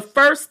 some of the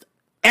first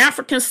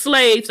African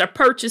slaves are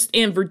purchased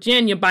in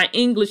Virginia by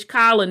English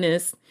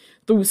colonists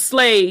through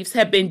slaves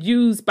have been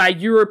used by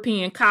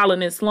European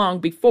colonists long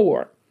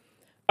before.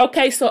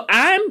 Okay, so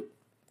I'm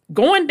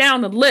going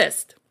down the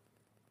list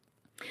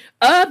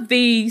of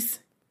these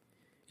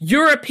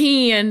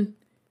European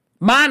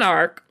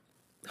monarchs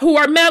who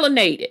are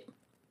melanated.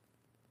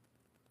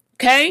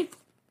 Okay?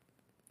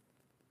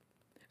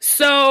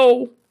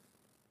 So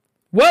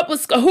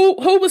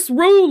who was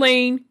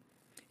ruling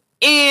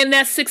in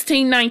that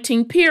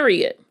 1619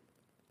 period?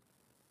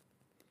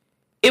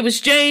 It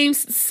was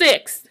James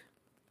VI.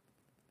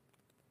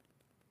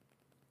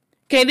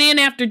 Okay, then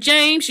after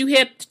James, you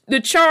had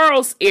the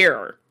Charles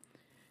era.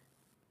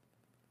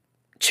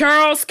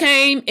 Charles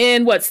came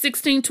in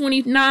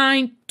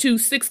 1629 to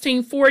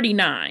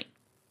 1649.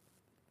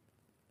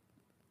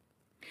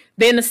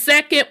 Then the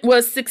second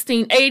was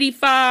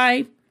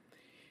 1685.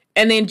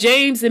 And then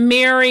James and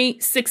Mary,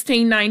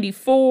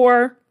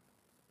 1694.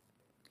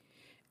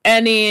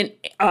 And then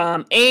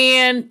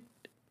Anne,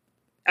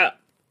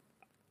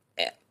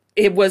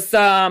 it was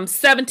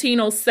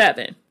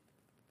 1707.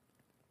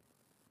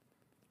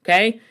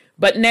 Okay.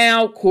 But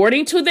now,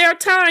 according to their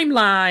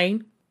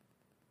timeline,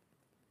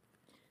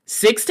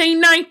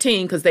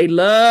 1619, because they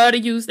love to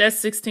use that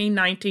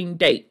 1619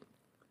 date.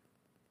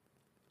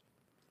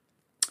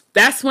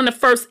 That's when the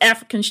first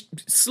African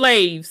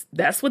slaves,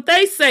 that's what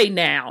they say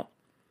now,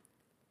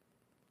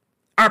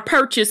 are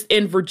purchased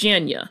in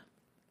Virginia.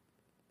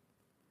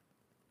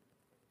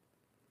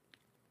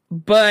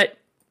 But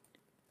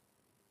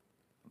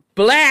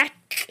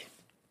black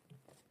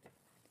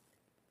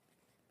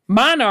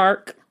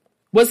monarch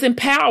was in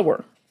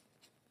power.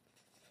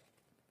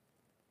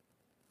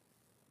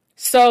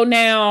 So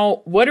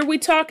now, what are we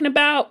talking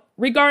about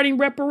regarding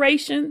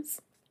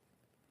reparations?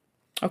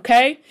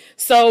 Okay,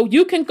 so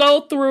you can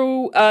go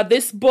through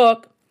this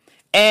book,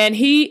 and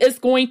he is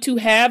going to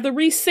have the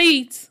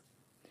receipts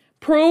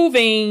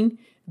proving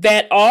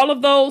that all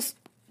of those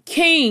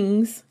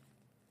kings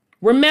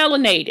were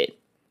melanated.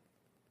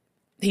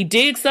 He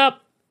digs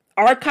up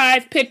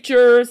archive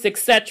pictures,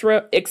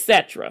 etc.,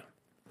 etc.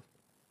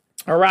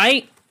 All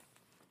right.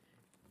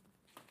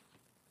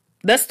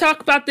 Let's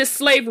talk about this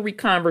slavery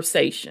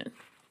conversation.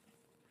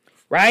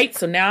 Right?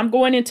 So now I'm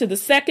going into the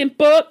second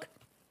book,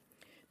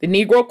 The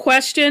Negro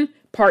Question,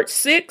 Part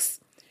 6,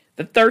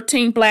 The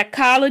 13 Black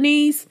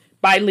Colonies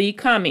by Lee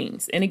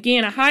Cummings. And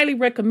again, I highly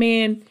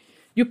recommend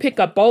you pick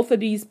up both of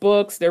these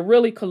books. They're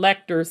really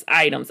collector's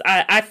items.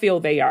 I feel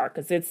they are,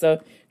 because it's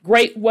a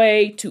great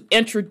way to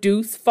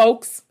introduce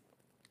folks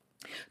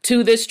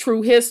to this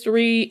true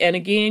history. And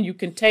again, you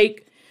can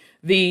take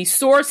the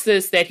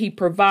sources that he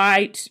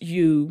provides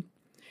you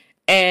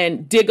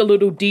and dig a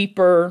little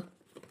deeper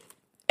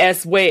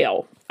as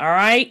well. All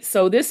right.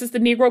 So this is the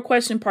Negro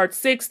Question, Part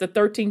 6, The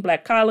 13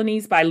 Black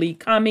Colonies by Lee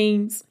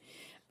Cummings.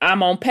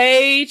 I'm on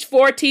page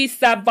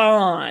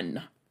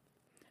 47,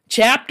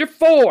 Chapter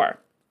 4,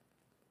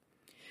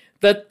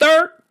 The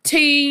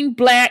 13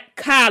 Black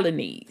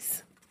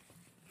Colonies.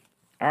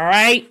 All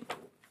right.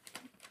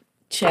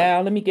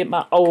 Child, let me get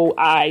my old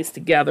eyes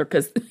together,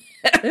 because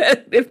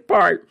this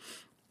part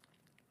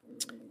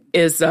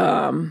is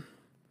a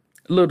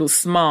little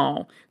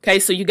small. Okay,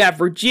 so you got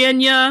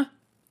Virginia.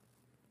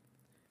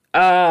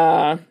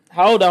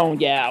 Hold on,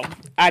 y'all.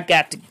 I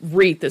got to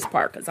read this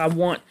part because I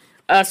want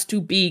us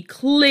to be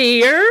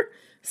clear.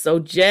 So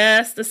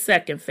just a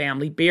second,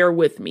 family. Bear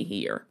with me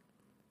here.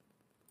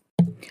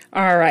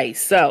 All right,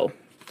 so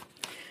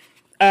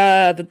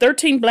the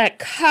 13 Black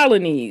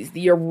Colonies,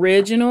 the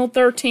original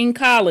 13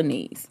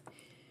 colonies.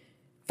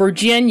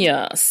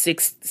 Virginia,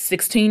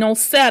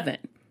 1607.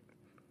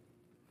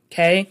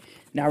 Okay,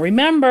 now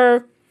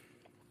remember,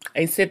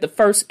 I said the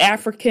first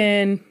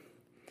African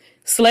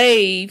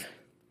slave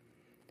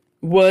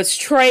was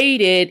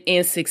traded in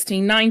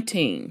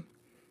 1619.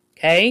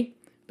 Okay,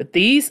 but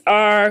these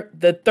are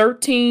the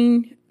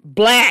 13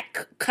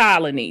 black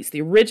colonies,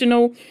 the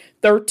original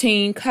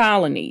 13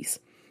 colonies.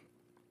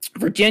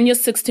 Virginia,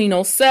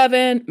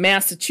 1607,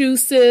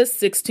 Massachusetts,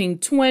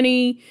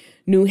 1620,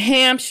 New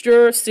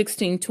Hampshire,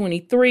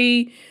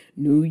 1623,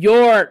 New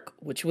York,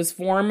 which was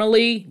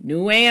formerly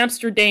New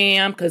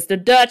Amsterdam, because the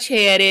Dutch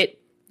had it,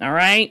 all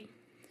right?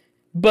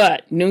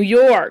 But New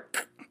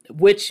York,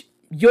 which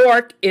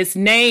York is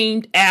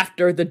named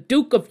after the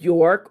Duke of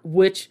York,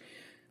 which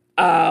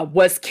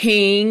was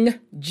King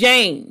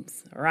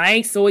James, all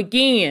right? So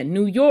again,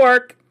 New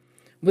York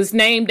was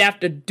named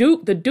after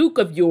the Duke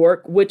of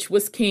York, which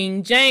was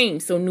King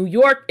James. So New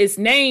York is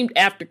named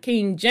after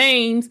King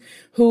James,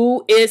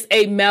 who is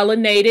a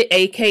melanated,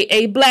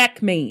 aka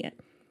black man.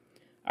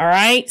 All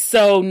right.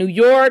 So New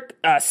York,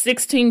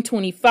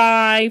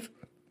 1625.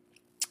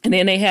 And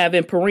then they have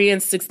in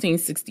parentheses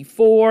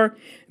 1664.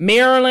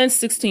 Maryland,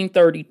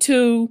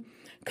 1632.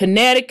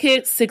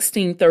 Connecticut,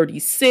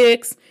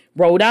 1636.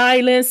 Rhode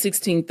Island,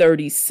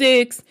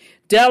 1636.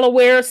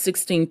 Delaware,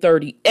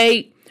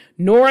 1638.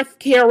 North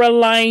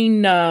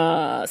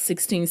Carolina,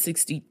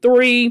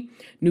 1663,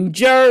 New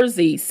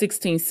Jersey,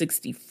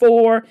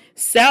 1664,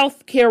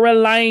 South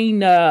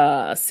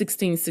Carolina,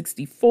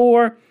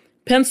 1664,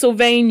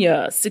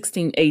 Pennsylvania,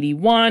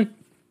 1681,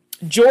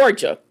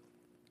 Georgia,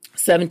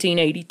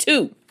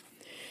 1782.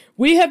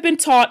 We have been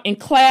taught in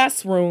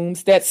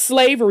classrooms that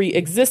slavery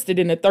existed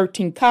in the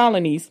 13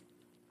 colonies,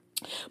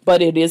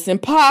 but it is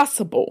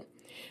impossible.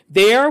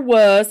 There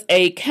was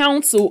a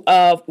Council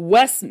of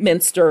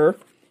Westminster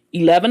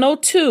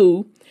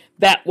 1102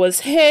 that was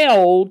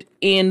held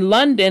in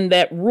London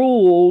that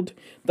ruled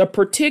the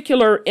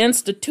particular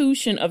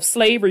institution of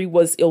slavery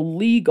was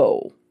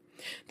illegal.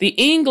 The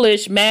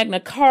English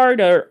Magna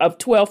Carta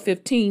of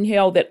 1215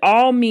 held that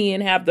all men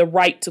have the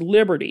right to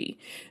liberty.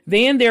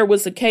 Then there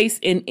was a case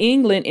in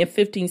England in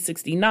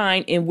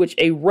 1569 in which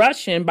a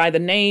Russian by the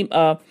name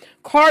of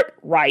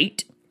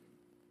Cartwright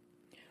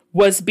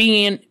was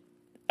seen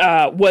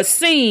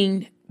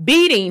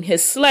beating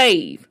his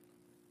slave.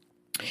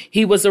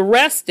 He was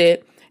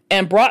arrested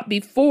and brought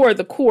before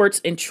the courts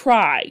and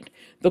tried.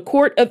 the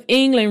Court of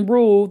England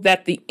ruled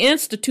that the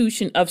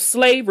institution of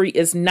slavery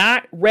is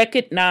not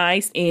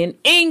recognized in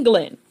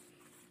England.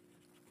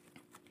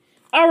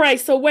 All right,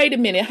 so wait a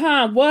minute,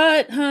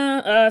 What?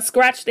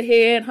 Scratch the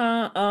head,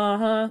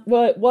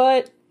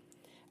 What?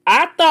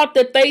 I thought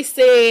that they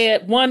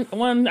said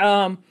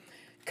one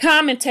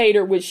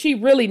commentator would she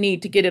really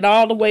need to get it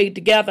all the way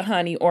together,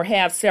 honey, or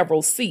have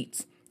several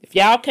seats. If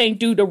y'all can't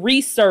do the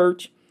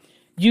research,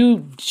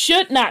 you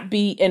should not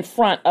be in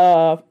front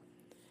of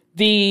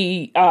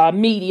the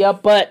media,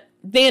 but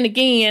then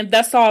again,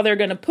 that's all they're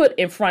going to put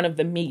in front of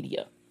the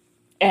media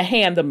and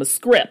hand them a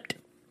script.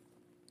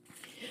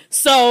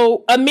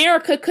 So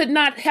America could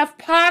not have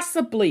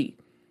possibly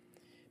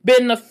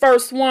been the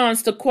first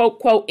ones to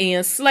quote,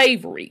 end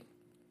slavery.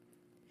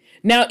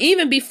 Now,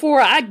 even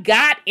before I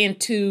got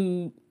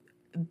into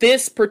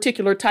this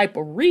particular type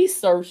of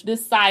research,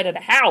 this side of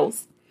the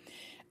house,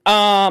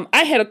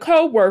 I had a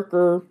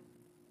coworker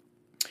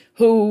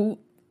who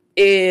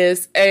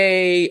is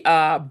a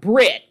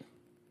Brit,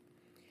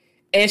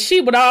 and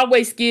she would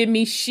always give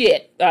me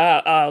shit.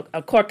 A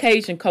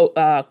Caucasian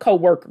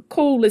coworker,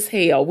 cool as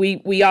hell.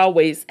 We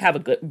always have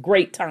a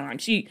great time.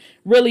 She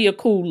really a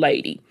cool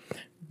lady,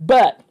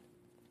 but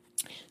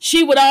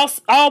she would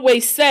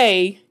always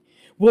say,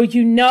 well,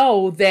 you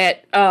know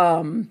that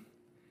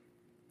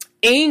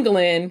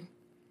England,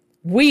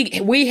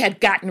 we had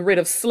gotten rid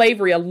of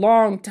slavery a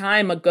long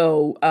time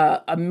ago.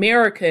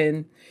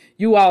 American,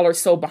 you all are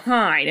so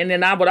behind. And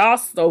then I would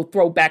also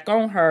throw back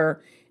on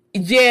her,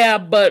 yeah,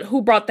 but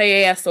who brought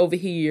their ass over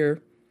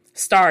here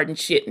starting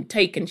shit and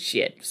taking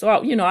shit? So,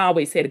 I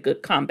always had a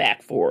good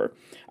comeback for her.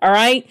 All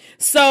right.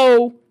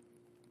 So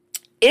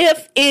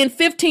if in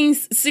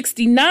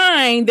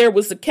 1569 there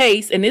was a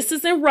case, and this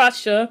is in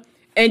Russia,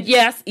 and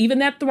yes, even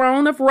that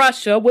throne of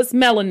Russia was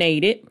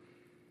melanated.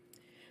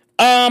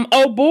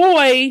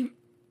 Boy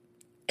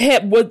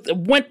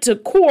went to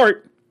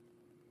court,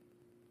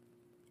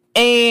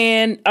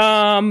 and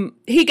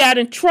he got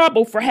in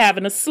trouble for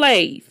having a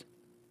slave.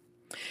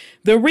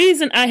 The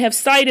reason I have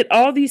cited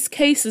all these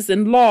cases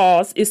and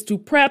laws is to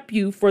prep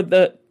you for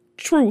the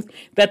truth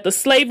that the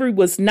slavery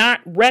was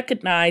not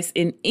recognized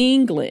in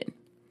England.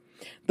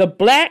 The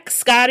Black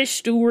Scottish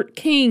Stuart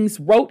kings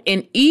wrote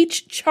in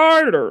each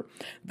charter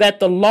that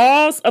the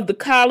laws of the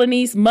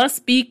colonies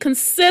must be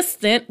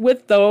consistent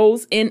with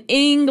those in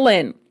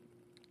England.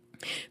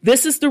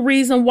 This is the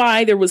reason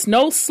why there was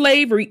no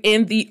slavery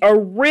in the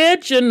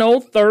original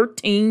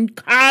 13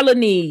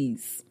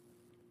 colonies.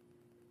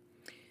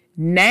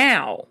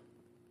 Now,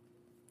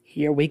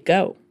 here we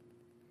go.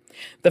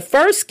 The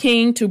first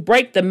king to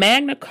break the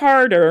Magna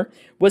Carta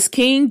was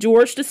King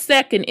George II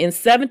in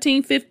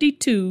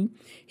 1752.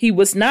 He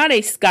was not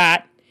a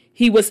Scot.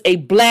 He was a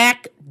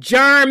black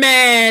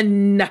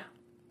German.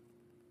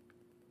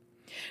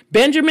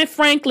 Benjamin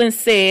Franklin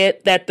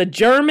said that the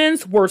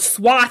Germans were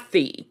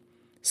swarthy.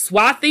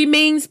 Swarthy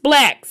means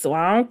black. So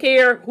I don't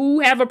care who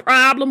have a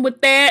problem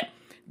with that.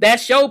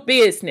 That's your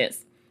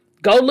business.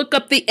 Go look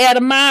up the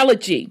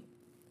etymology.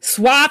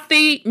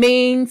 Swarthy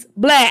means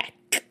black.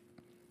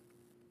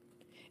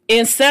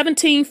 In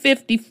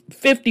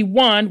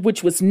 1751,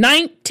 which was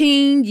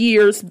 19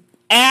 years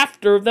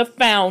after the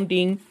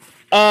founding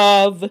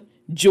of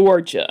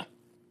Georgia.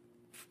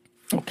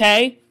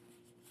 Okay?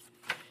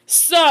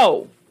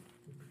 So,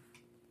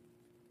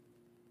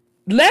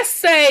 let's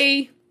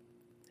say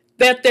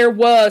that there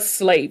was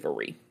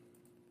slavery.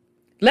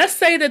 Let's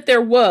say that there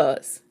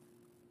was.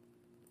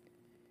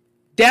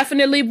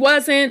 Definitely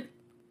wasn't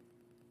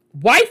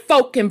white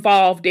folk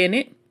involved in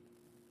it.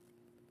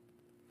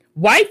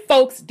 White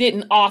folks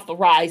didn't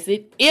authorize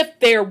it if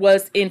there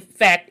was, in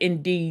fact,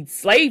 indeed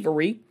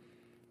slavery.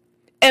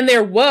 And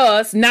there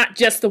was, not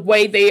just the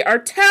way they are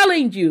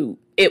telling you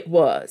it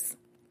was.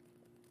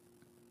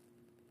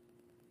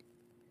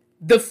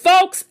 The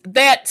folks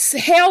that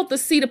held the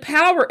seat of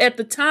power at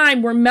the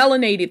time were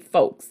melanated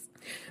folks.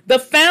 The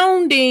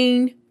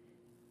founding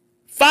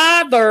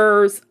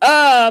fathers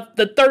of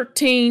the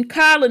 13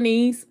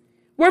 colonies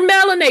were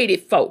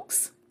melanated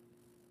folks.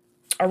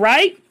 All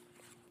right?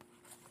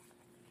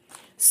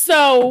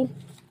 So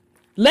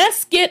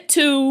let's get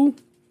to,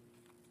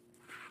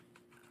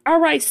 all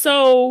right,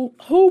 so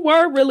who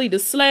were really the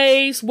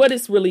slaves? What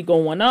is really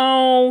going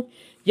on?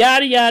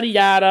 Yada, yada,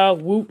 yada.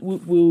 Woo,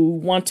 woo, woo.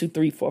 1, 2,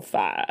 3, 4,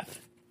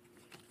 5.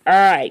 All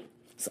right.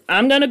 So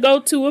I'm going to go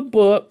to a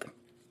book.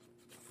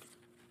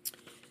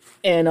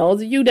 And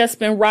those of you that's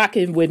been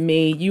rocking with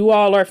me, you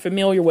all are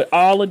familiar with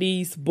all of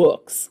these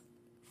books.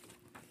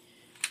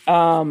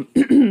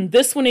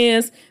 This one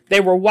is They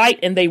Were White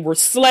and They Were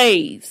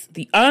Slaves,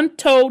 The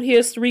Untold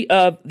History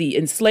of the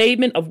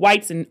Enslavement of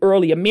Whites in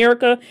Early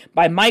America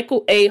by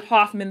Michael A.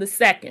 Hoffman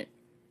II.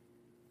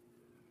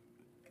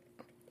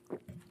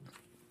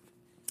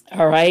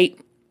 All right.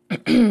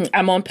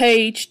 I'm on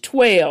page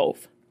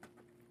 12.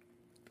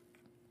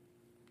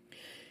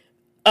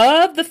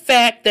 Of the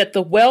fact that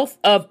the wealth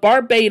of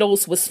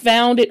Barbados was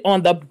founded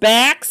on the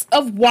backs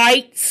of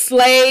white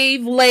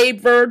slave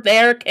labor,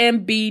 there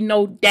can be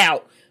no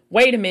doubt.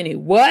 Wait a minute,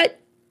 what?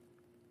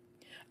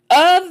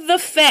 Of the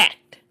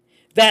fact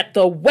that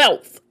the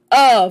wealth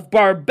of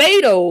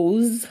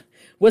Barbados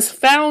was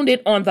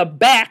founded on the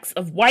backs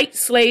of white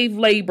slave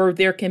labor,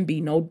 there can be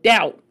no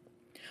doubt.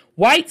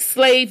 White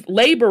slave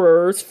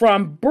laborers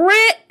from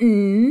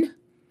Britain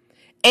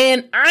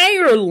and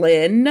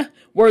Ireland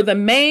were the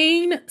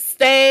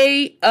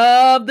mainstay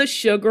of the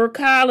sugar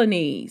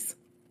colonies.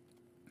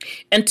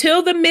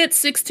 Until the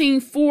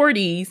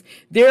mid-1640s,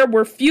 there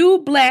were few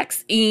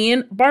blacks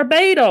in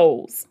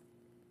Barbados.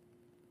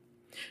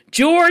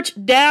 George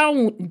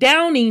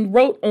Downing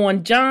wrote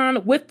on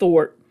John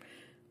Winthrop,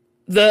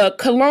 the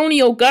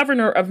colonial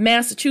governor of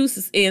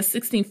Massachusetts in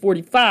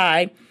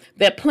 1645,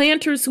 that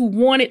planters who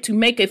wanted to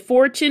make a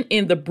fortune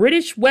in the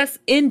British West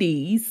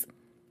Indies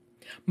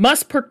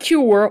must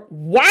procure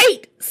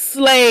white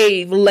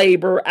slave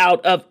labor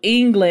out of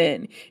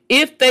England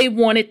if they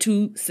wanted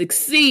to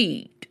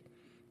succeed.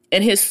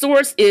 And his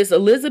source is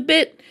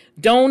Elizabeth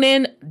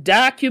Donen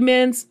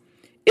Documents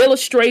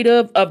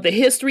Illustrative of the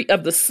History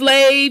of the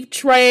Slave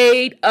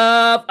Trade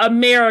of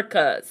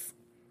Americas.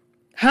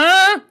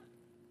 Huh?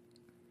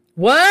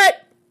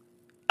 What?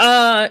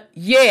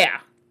 Yeah.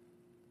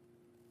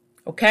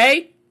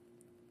 Okay.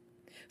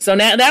 So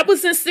now that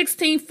was in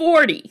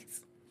 1640s.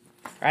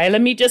 All right,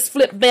 let me just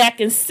flip back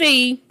and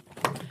see.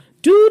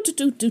 Who's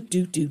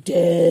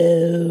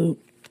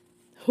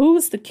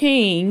the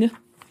king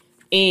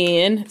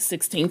in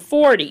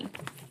 1640?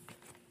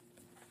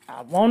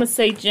 I want to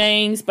say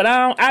James, but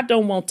I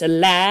don't want to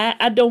lie.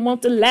 I don't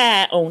want to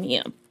lie on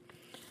him.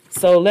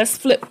 So let's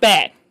flip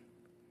back.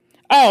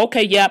 Oh,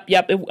 okay, yep.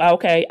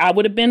 Okay, I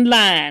would have been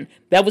lying.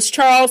 That was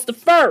Charles the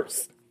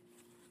First.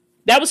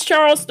 That was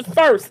Charles the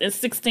First in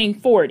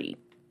 1640.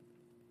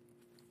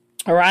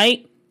 All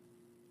right.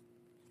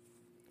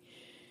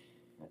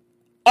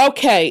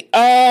 Okay,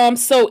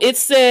 so it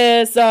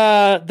says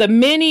the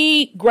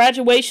many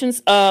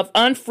graduations of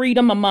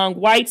unfreedom among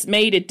whites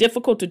made it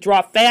difficult to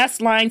draw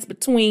fast lines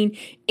between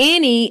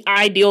any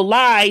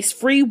idealized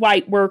free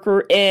white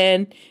worker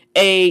and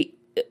a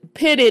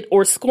pitted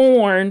or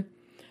scorned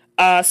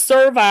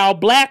servile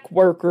black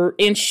worker.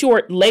 In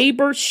short,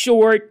 labor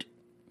short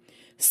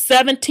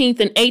 17th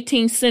and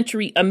 18th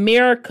century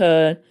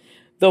America,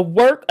 the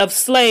work of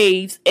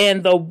slaves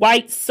and the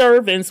white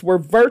servants were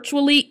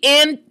virtually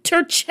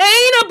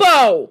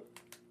interchangeable.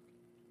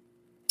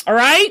 All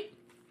right.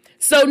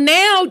 So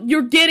now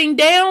you're getting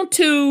down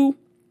to,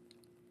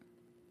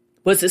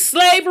 was it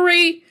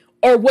slavery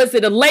or was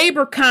it a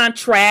labor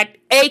contract,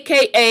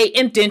 aka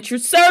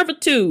indentured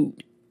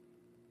servitude?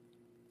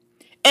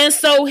 And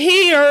so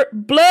here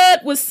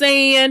Blood was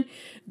saying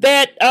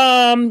that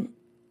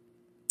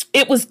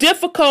it was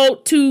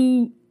difficult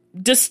to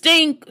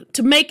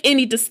make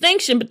any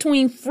distinction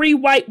between free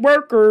white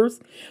workers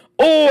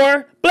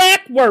or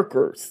black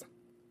workers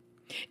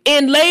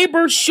in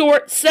labor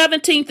short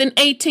 17th and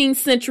 18th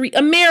century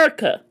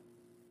America.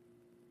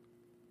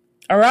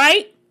 All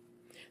right.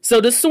 So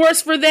the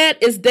source for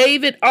that is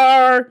David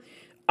R.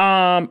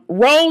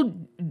 Rodiger,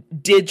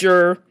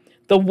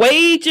 The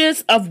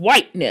Wages of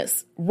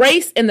Whiteness,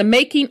 Race and the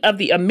Making of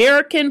the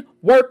American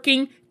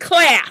Working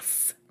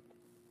Class.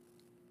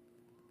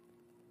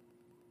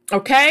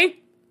 Okay.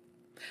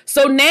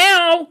 So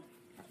now,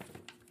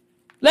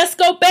 let's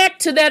go back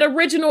to that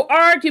original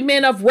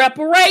argument of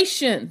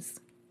reparations.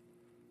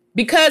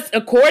 Because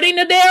according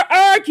to their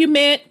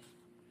argument,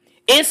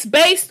 it's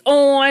based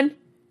on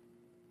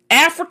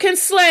African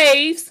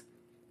slaves,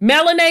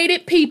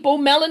 melanated people,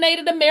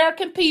 melanated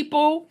American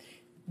people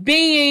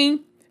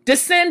being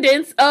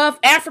descendants of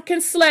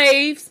African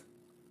slaves.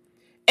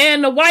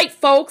 And the white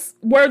folks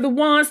were the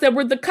ones that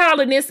were the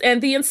colonists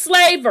and the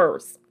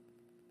enslavers.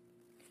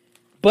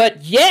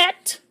 But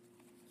yet,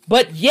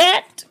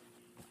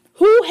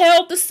 who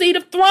held the seat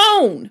of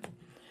throne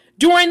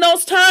during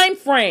those time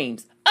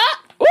frames?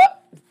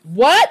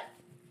 What?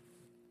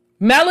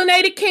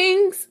 Melanated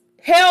kings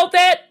held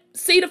that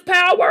seat of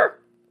power?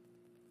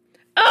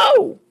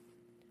 Oh,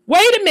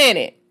 wait a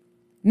minute.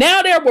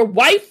 Now there were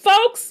white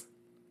folks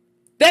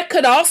that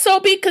could also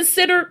be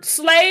considered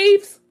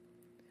slaves?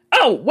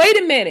 Oh, wait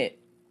a minute.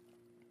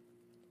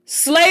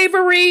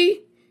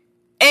 Slavery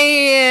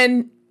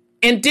and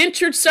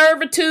indentured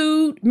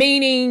servitude,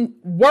 meaning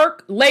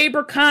work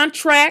labor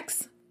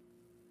contracts.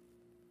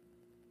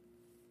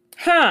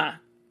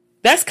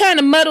 That's kind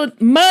of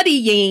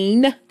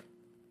muddying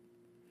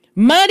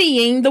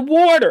the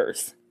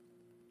waters.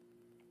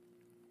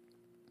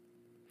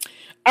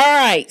 All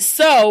right,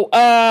 so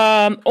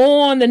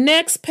on the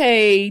next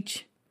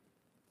page,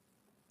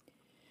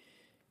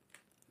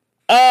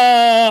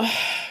 let's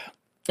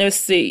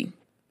see.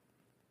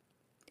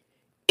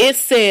 It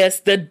says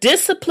the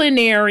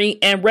disciplinary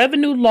and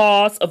revenue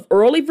laws of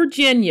early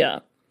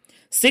Virginia,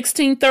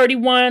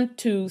 1631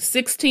 to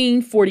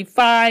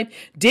 1645,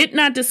 did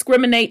not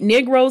discriminate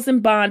Negroes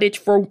in bondage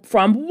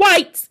from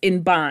whites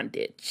in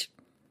bondage.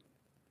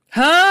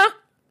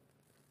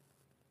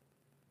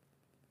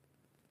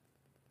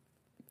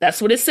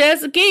 That's what it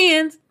says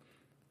again.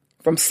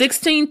 From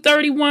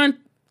 1631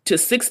 to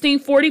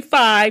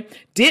 1645,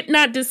 did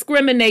not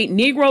discriminate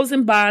Negroes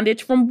in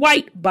bondage from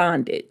white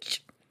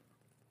bondage.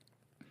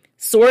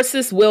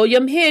 Sources: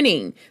 William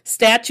Henning,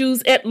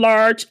 Statutes at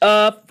Large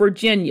of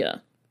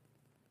Virginia.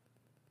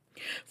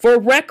 For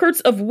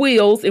records of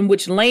wills in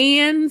which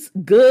lands,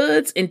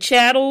 goods, and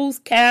chattels,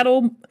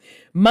 cattle,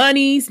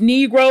 monies,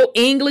 Negro,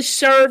 English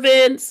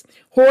servants,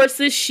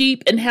 horses,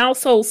 sheep, and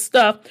household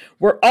stuff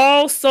were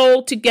all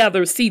sold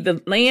together, see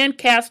the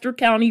Lancaster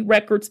County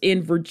records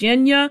in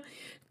Virginia,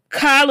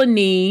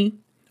 colonial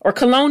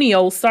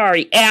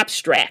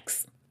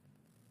abstracts.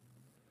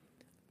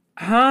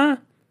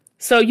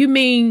 So you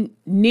mean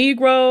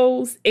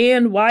Negroes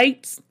and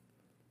whites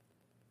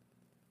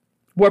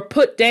were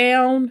put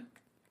down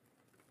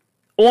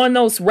on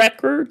those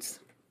records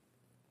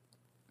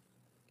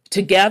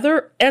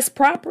together as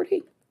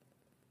property?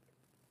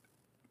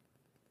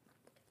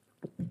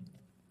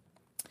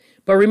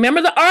 But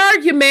remember the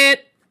argument.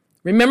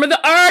 Remember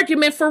the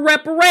argument for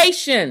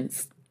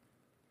reparations.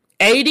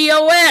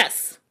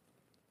 ADOS.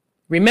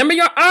 Remember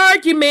your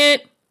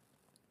argument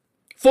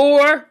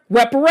for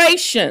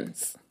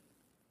reparations.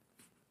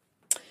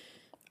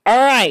 All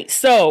right.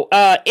 So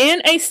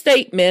in a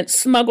statement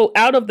smuggled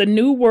out of the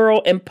New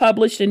World and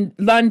published in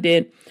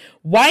London,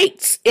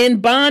 whites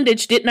in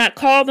bondage did not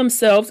call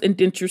themselves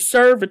indentured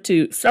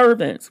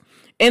servants.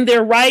 In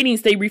their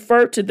writings, they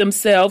referred to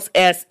themselves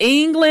as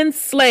England's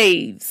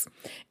slaves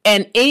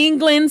and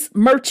England's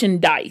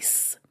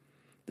merchandise.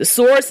 The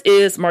source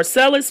is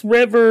Marcellus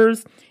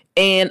Rivers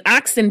and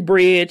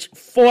Oxenbridge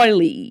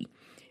Foley,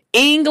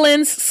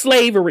 England's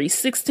Slavery,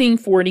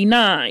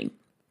 1649.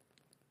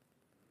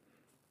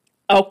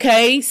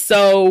 Okay,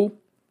 so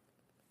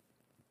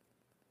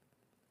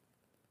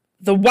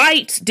the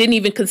whites didn't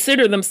even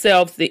consider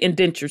themselves the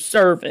indentured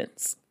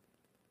servants.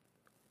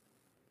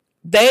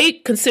 They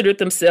considered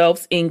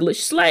themselves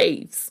English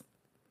slaves.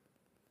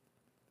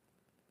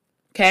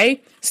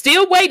 Okay,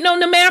 still waiting on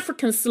them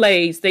African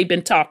slaves they've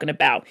been talking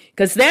about,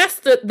 because that's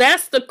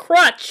the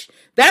crutch.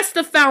 That's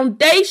the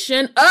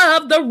foundation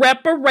of the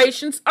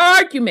reparations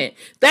argument.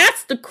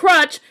 That's the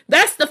crutch.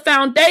 That's the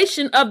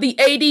foundation of the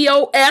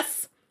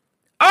ADOS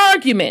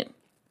argument.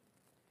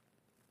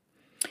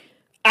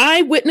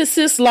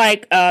 Eyewitnesses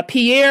like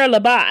Pierre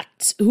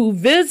Labat, who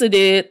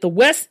visited the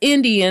West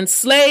Indian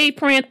slave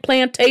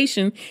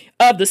plantation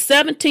of the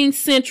 17th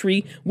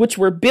century, which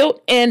were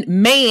built and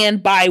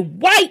manned by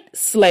white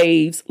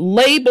slaves,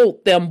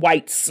 labeled them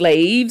white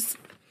slaves,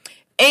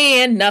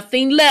 and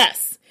nothing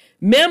less.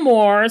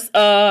 Memoirs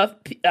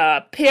of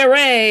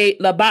Pierre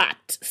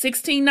Labat,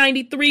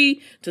 1693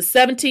 to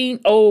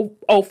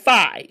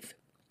 1705.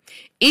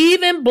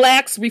 Even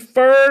blacks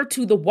refer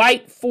to the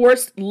white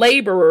forced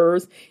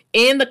laborers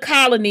in the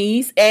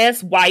colonies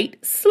as white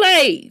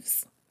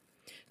slaves.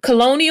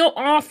 Colonial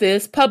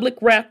Office, Public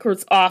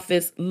Records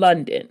Office,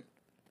 London.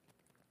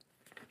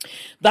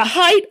 The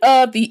height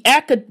of the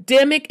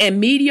academic and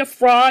media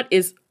fraud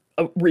is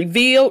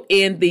revealed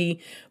in the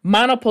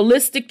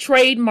monopolistic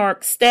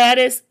trademark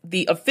status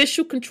the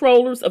official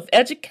controllers of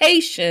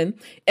education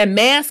and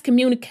mass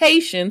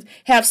communications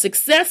have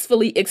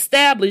successfully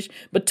established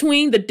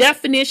between the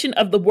definition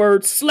of the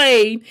word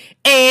slave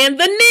and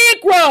the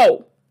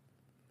Negro,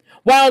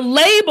 while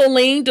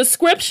labeling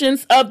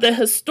descriptions of the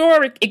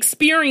historic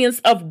experience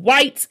of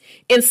whites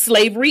in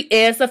slavery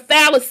as a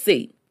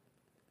fallacy.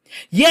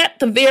 Yet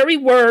the very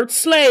word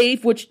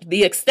slave, which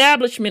the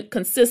establishment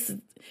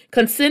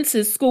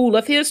consensus school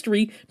of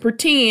history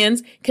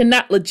pretends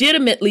cannot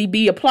legitimately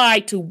be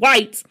applied to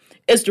whites,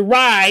 is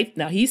derived,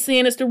 now he's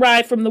saying it's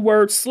derived from the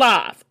word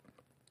Slav.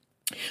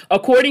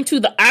 According to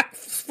the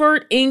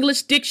Oxford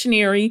English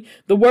Dictionary,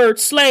 the word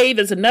slave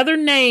is another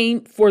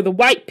name for the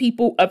white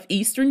people of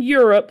Eastern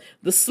Europe,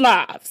 the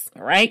Slavs.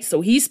 All right,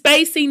 so he's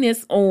basing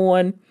this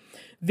on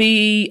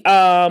the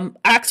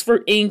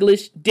Oxford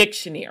English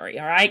Dictionary.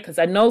 All right, because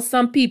I know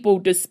some people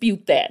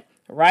dispute that.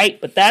 All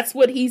right, but that's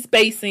what he's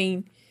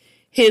basing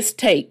his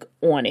take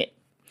on it.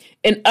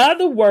 In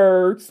other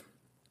words,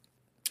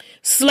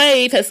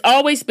 slave has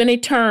always been a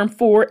term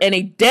for and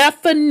a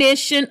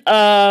definition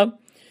of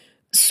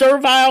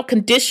servile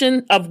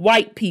condition of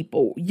white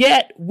people.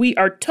 Yet we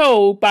are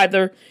told by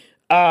the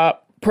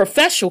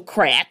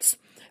professionocrats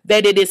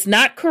that it is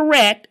not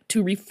correct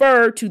to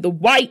refer to the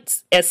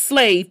whites as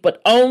slave, but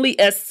only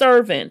as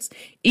servants,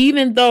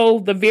 even though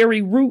the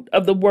very root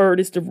of the word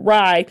is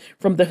derived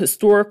from the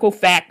historical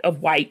fact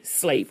of white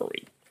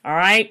slavery. All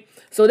right.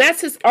 So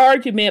that's his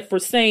argument for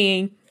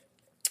saying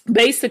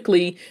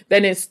basically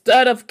that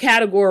instead of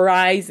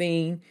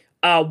categorizing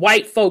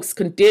white folks'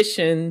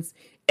 conditions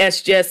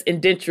as just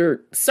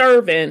indentured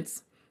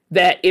servants,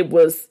 that it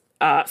was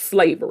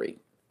slavery.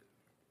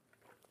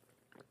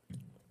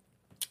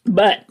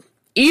 But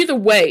either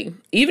way,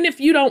 even if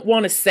you don't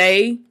want to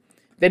say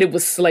that it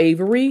was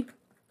slavery,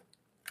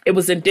 it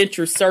was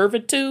indentured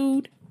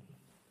servitude,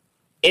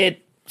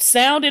 it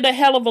sounded a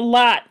hell of a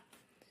lot.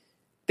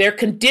 Their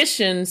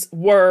conditions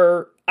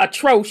were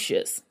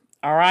atrocious.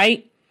 All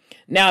right.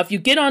 Now, if you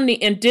get on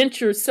the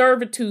indentured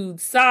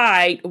servitude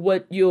side,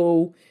 what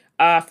you'll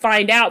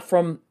find out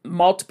from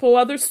multiple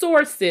other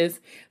sources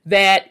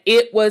that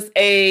it was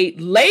a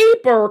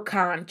labor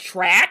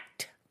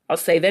contract. I'll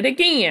say that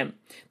again.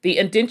 The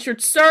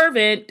indentured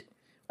servant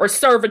or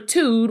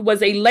servitude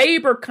was a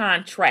labor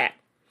contract.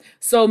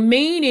 So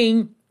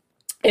meaning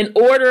in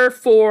order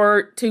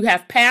to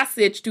have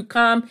passage to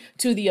come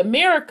to the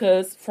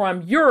Americas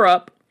from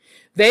Europe,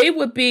 they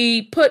would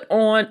be put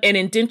on an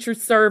indentured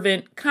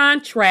servant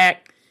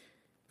contract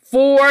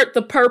for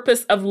the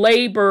purpose of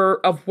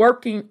labor, of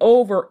working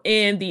over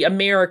in the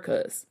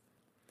Americas.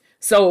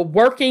 So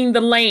working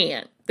the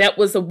land, that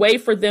was a way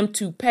for them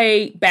to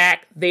pay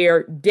back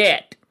their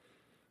debt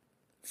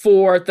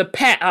for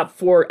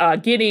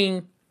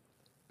getting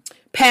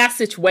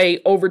passageway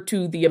over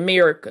to the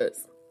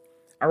Americas.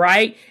 All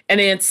right. And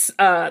then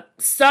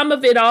some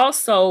of it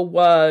also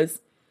was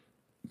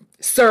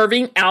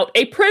serving out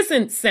a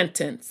prison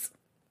sentence.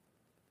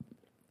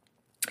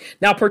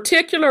 Now,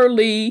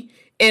 particularly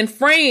in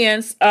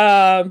France,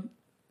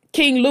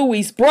 King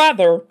Louis's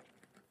brother,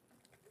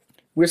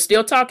 we're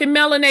still talking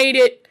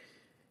melanated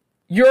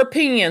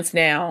Europeans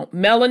now,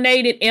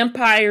 melanated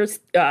empires,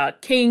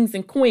 kings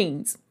and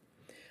queens.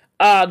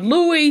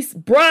 Louis's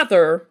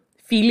brother,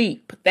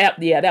 Philippe,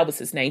 that was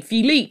his name,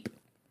 Philippe,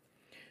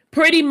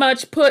 pretty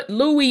much put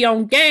Louis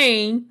on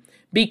game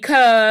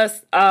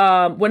because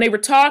when they were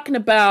talking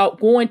about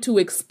going to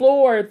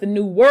explore the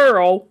New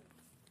World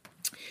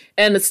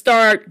and to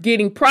start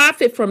getting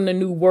profit from the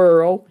New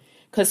World,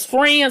 because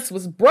France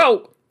was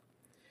broke,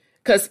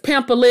 because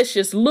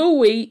Pimpalicious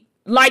Louis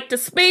liked to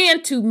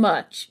spend too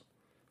much,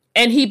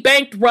 and he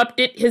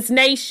bankrupted his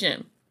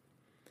nation.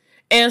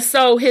 And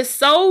so his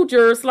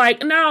soldiers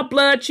like, no,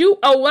 blood, you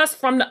owe us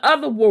from the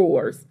other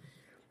wars.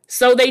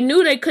 So they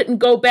knew they couldn't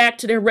go back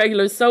to their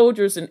regular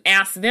soldiers and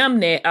ask them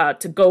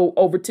to go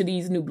over to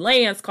these new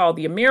lands called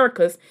the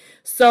Americas.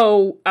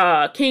 So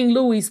King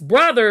Louis's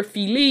brother,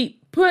 Philippe,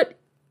 put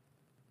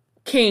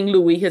King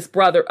Louis, his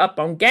brother, up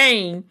on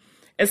game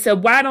and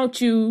said, why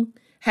don't you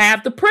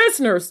have the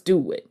prisoners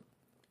do it?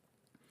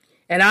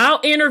 And I'll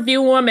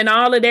interview them and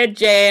all of that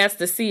jazz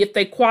to see if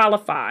they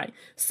qualify.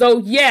 So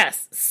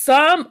yes,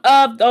 some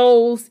of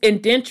those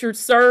indentured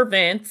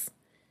servants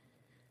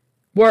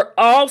were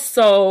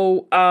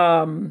also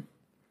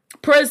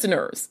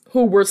prisoners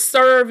who were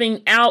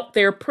serving out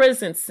their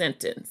prison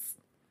sentence.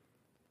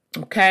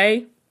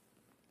 Okay?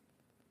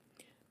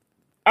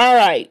 All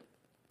right.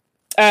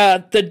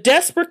 The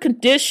desperate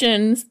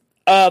conditions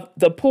of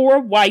the poor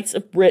whites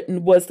of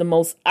Britain was the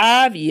most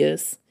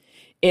obvious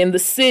in the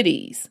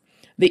cities.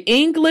 The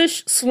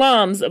English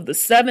slums of the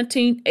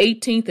 17th,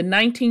 18th, and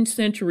 19th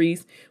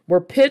centuries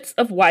were pits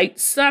of white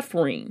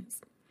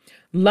sufferings.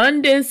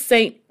 London's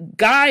St.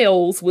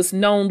 Giles was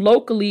known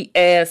locally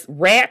as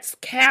Rat's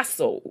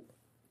Castle.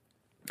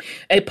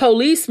 A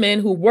policeman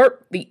who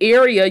worked the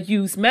area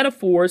used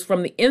metaphors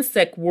from the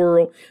insect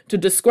world to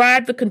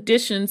describe the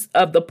conditions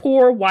of the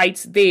poor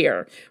whites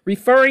there,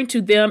 referring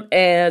to them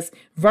as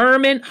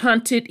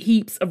vermin-hunted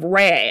heaps of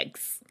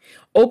rags.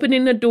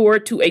 Opening the door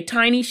to a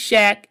tiny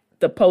shack,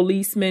 the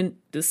policeman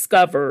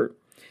discovered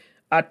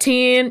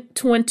 10,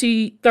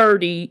 20,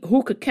 30,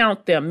 who could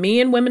count them,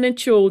 men, women, and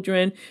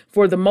children,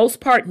 for the most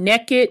part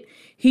naked,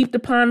 heaped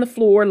upon the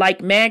floor like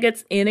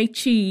maggots in a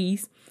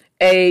cheese,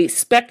 a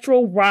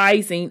spectral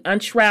rising,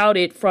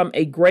 unshrouded from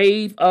a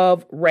grave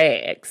of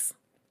rags.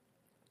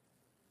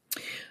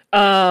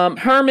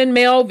 Herman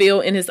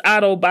Melville, in his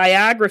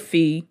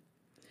autobiography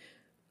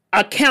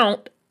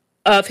account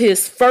of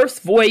his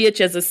first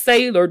voyage as a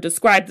sailor,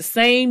 described the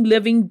same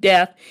living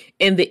death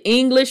in the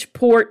English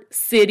port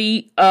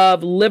city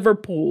of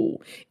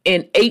Liverpool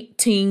in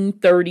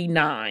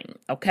 1839.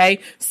 Okay,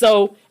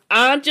 so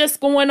I'm just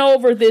going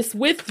over this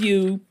with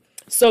you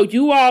so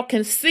you all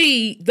can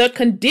see the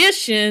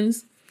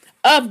conditions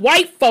of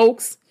white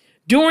folks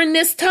during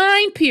this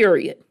time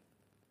period.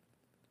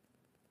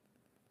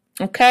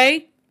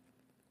 Okay,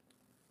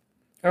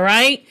 all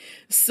right,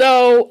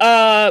 so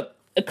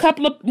a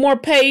couple of more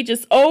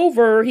pages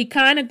over, he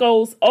kind of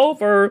goes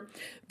over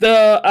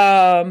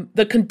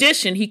the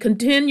condition. He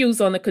continues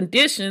on the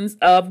conditions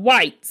of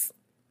whites.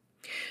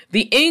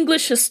 The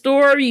English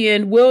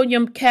historian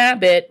William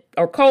Cobbett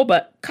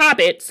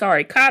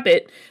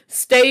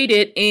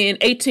stated in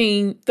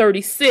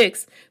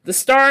 1836, the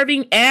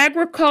starving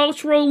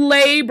agricultural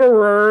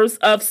laborers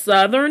of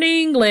Southern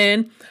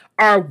England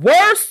are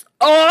worse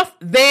off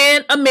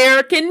than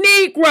American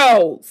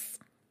Negroes.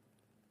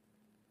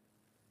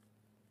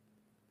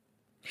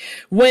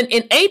 When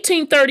in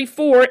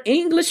 1834,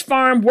 English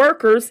farm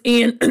workers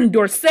in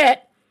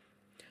Dorset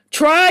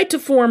tried to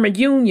form a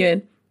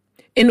union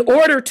in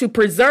order to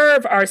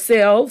preserve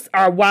ourselves,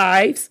 our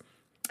wives,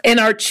 and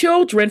our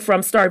children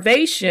from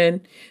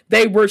starvation,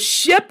 they were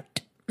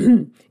shipped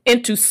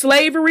into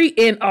slavery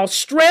in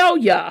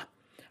Australia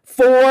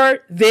for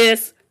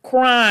this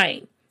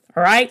crime.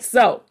 All right,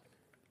 so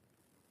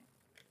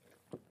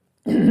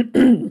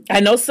I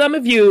know some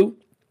of you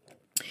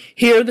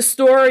hear the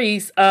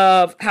stories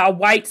of how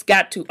whites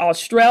got to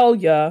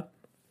Australia,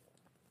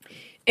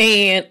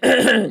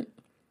 and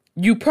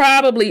you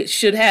probably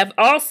should have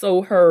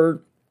also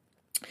heard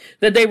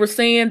that they were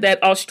saying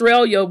that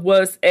Australia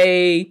was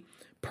a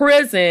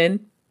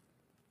prison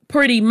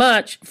pretty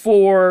much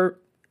for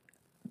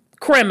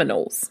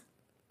criminals.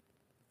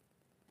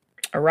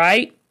 All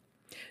right.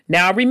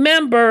 Now,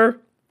 remember,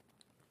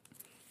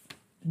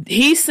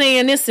 he's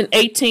saying this in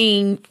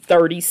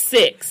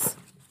 1836.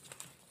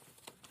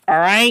 All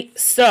right.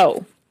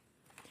 So,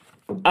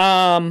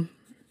 right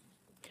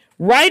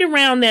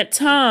around that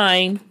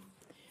time,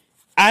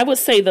 I would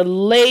say the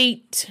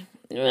late,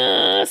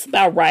 that's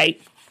about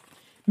right,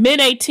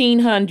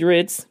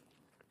 mid-1800s,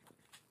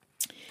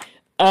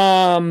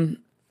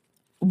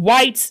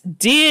 whites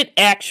did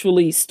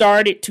actually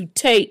started to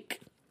take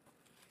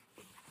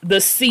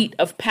the seat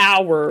of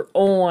power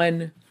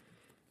on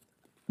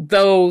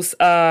those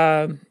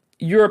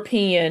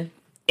European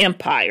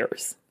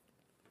empires.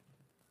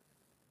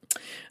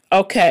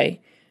 Okay.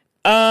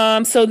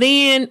 So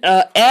then,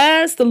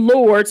 as the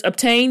lords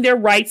obtained their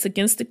rights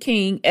against the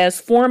king as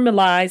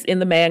formalized in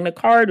the Magna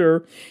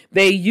Carta,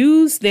 they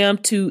used them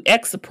to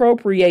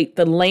expropriate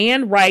the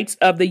land rights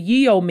of the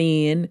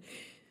yeomen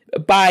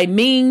by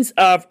means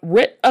of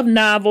writ of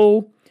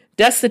novel,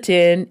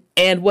 decedent,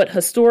 and what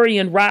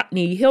historian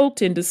Rodney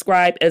Hilton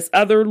described as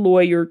other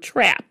lawyer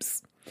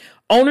traps.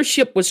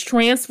 Ownership was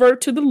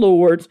transferred to the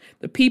lords.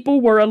 The people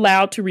were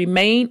allowed to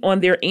remain on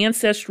their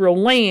ancestral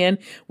land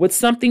with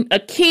something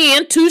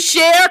akin to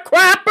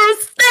sharecropper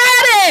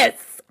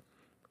status.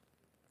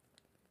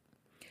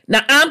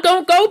 Now, I'm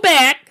going to go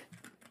back.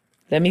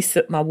 Let me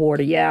sip my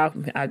water. Yeah,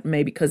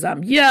 maybe because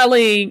I'm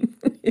yelling.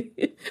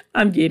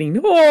 I'm getting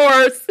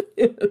hoarse.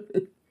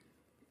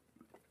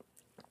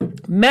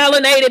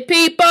 Melanated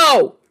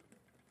people.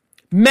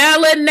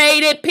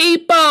 Melanated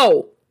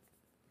people.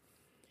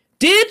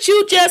 Did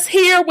you just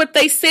hear what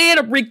they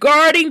said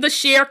regarding the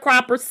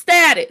sharecropper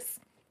status?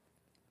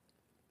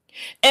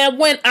 And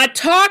when I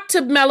talk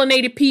to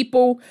melanated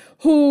people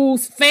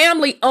whose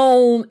family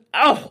own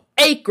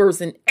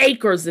acres and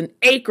acres and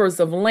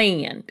acres of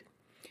land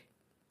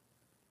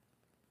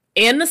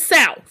in the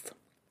South,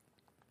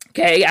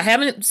 okay, I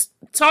haven't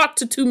talked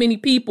to too many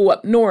people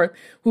up north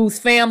whose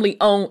family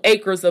own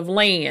acres of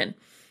land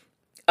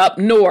up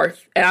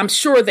north, and I'm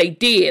sure they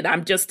did.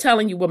 I'm just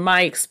telling you what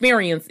my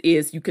experience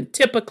is. You can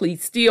typically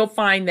still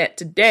find that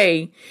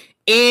today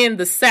in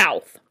the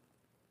South.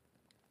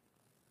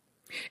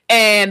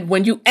 And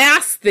when you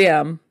ask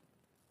them,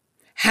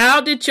 how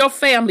did your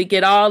family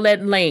get all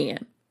that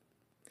land?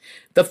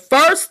 The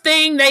first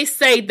thing they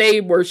say,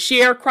 they were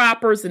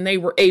sharecroppers and they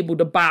were able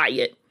to buy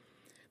it.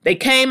 They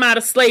came out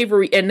of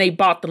slavery and they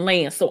bought the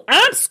land. So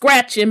I'm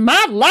scratching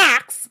my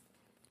locks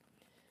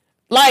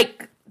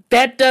like,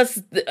 that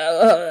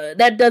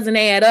doesn't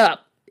add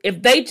up.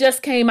 If they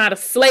just came out of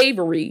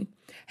slavery,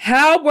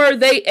 how were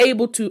they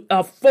able to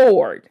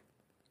afford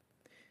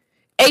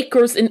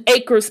acres and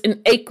acres and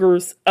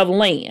acres of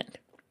land?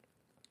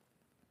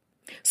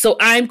 So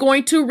I'm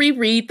going to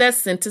reread that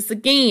sentence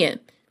again.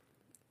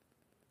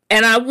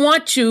 And I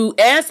want you,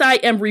 as I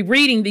am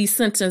rereading these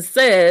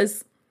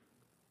sentences,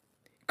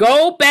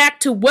 go back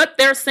to what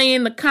they're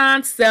saying, the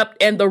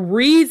concept and the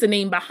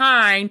reasoning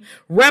behind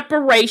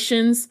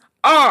reparations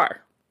are.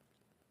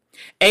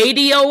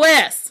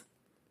 ADOS,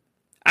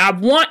 I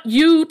want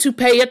you to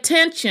pay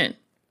attention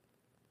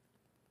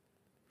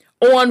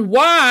on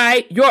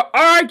why your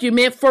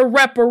argument for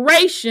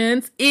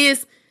reparations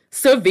is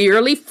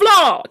severely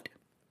flawed.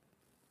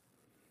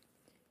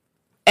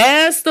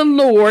 As the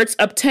lords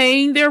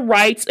obtained their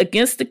rights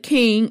against the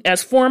king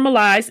as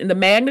formalized in the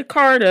Magna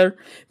Carta,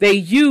 they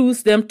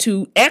used them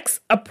to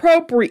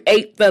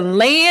expropriate the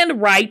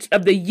land rights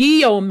of the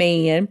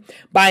yeoman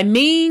by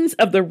means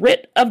of the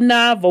writ of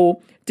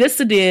novel,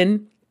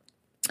 decedent,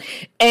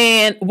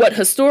 and what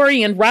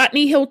historian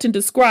Rodney Hilton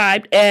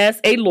described as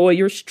a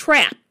lawyer's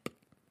trap.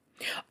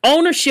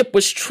 Ownership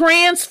was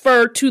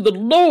transferred to the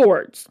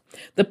lords.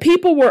 The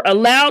people were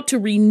allowed to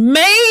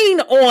remain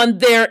on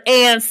their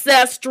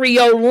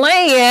ancestral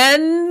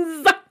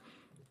lands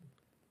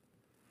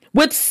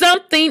with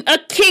something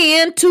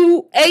akin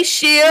to a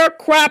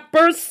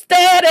sharecropper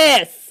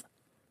status.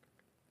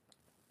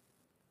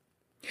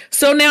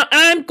 So now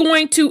I'm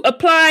going to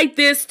apply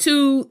this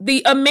to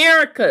the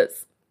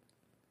Americas.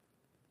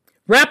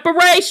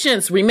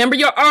 Reparations, remember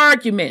your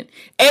argument.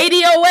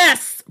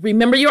 ADOS,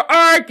 remember your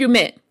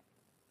argument.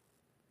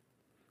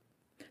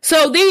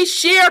 So these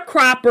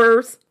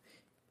sharecroppers,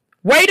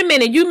 wait a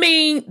minute, you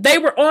mean they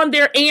were on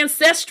their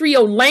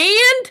ancestral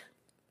land?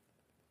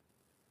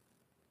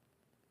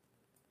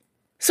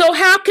 So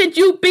how could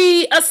you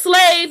be a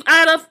slave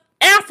out of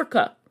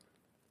Africa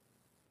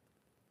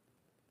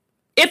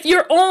if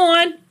you're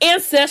on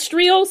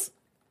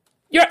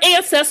your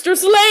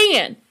ancestors'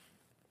 land?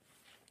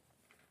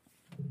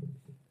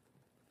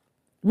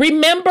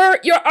 Remember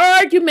your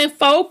argument,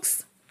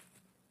 folks.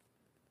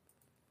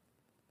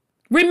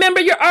 Remember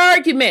your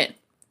argument.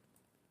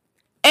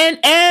 And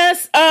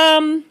as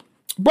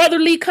Brother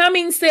Lee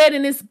Cummings said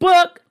in his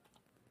book,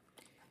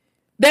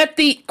 that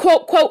the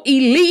quote, quote,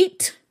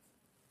 elite,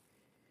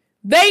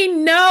 they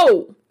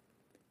know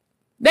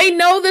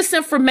this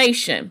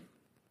information.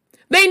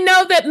 They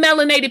know that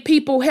melanated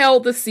people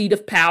held the seat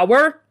of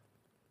power.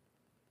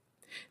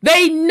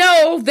 They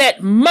know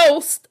that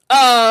most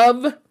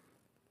of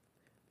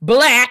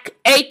Black,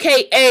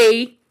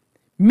 aka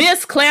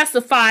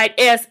misclassified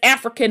as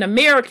African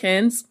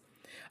Americans,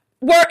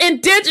 were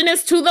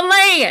indigenous to the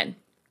land.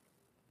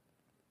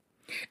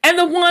 And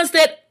the ones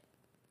that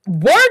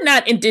were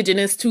not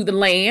indigenous to the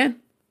land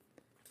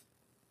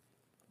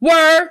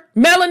were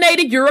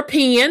melanated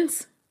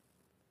Europeans.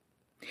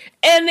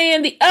 And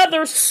then the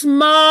other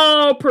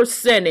small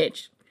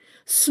percentage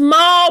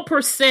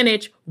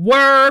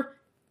were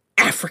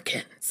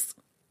Africans.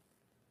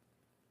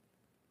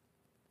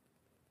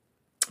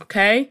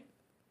 Okay?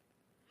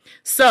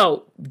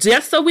 So,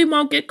 just so we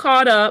won't get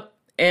caught up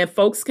and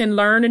folks can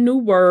learn a new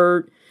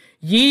word,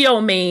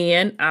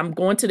 Yeoman, I'm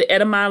going to the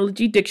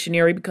etymology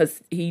dictionary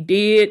because he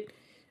did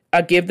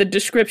give the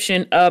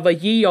description of a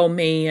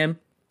yeoman.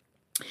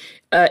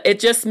 It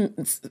just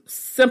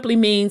simply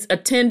means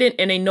attendant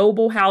in a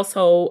noble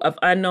household of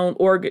unknown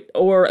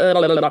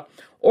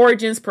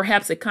origins,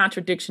 perhaps a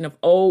contradiction of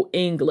Old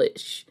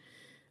English,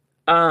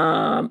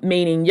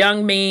 meaning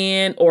young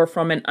man, or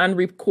from an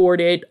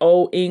unrecorded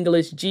Old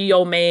English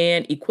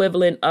geoman,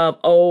 equivalent of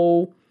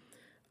old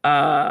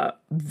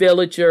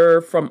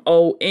villager from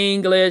Old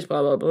English,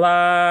 blah, blah,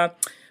 blah.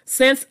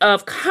 Sense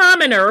of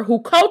commoner who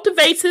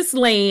cultivates his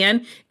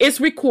land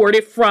is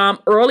recorded from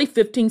early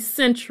 15th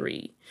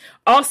century.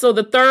 Also,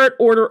 the third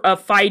order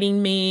of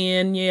fighting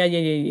men.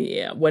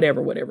 Yeah.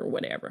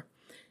 Whatever.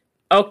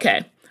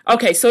 Okay.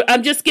 So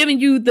I'm just giving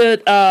you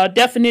the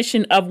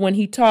definition of when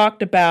he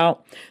talked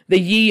about the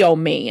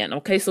yeoman.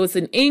 Okay. So it's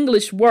an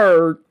English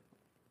word.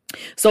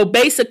 So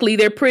basically,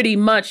 they're pretty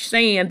much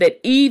saying that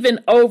even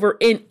over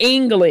in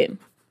England,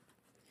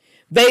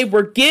 they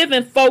were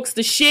giving folks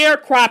the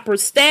sharecropper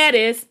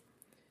status,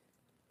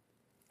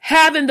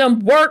 having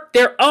them work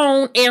their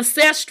own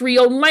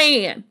ancestral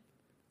land,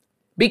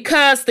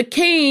 because the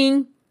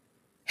king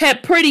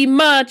had pretty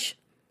much,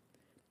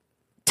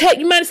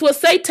 you might as well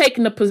say,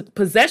 taken the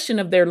possession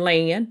of their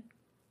land.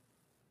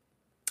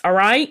 All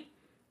right?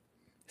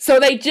 So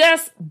they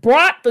just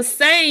brought the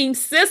same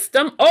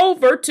system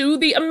over to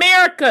the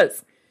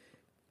Americas.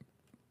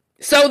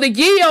 So the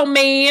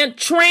yeoman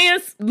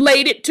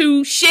translated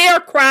to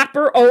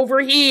sharecropper over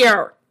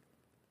here.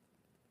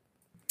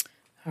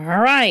 All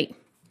right.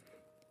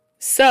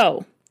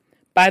 So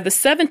by the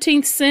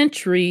 17th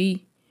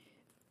century,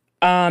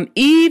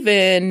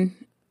 even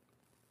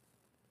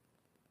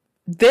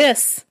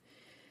this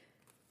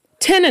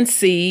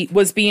tendency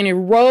was being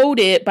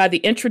eroded by the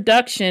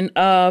introduction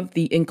of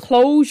the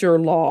enclosure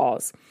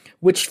laws,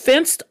 which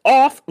fenced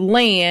off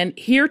land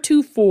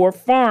heretofore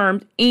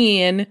farmed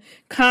in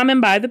common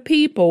by the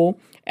people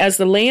as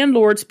the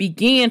landlords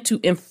began to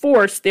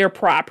enforce their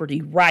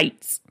property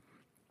rights.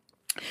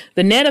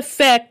 The net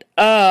effect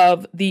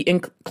of the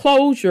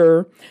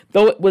enclosure,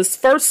 though it was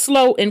first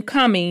slow in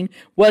coming,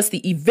 was the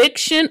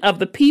eviction of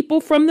the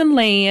people from the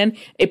land,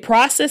 a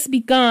process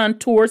begun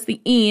towards the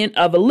end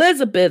of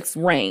Elizabeth's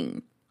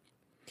reign,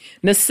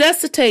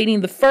 necessitating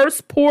the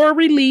first poor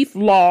relief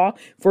law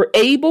for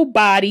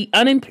able-bodied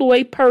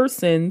unemployed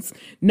persons,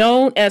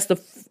 known as the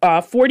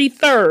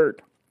 43rd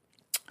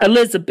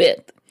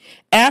Elizabeth,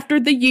 after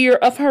the year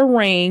of her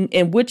reign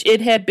in which it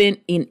had been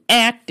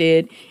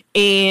enacted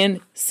in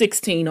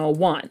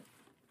 1601.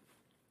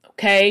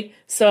 Okay,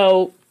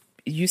 so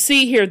you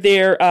see here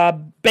they're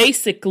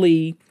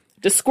basically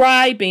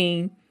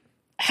describing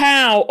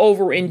how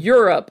over in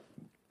Europe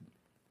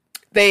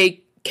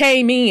they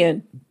came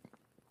in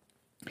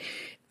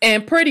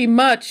and pretty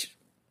much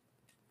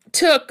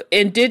took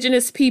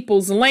indigenous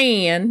people's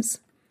lands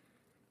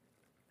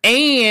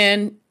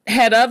and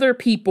had other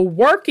people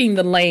working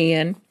the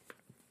land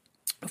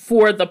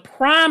for the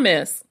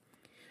promise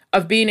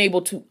of being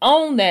able to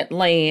own that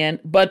land,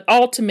 but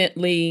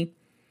ultimately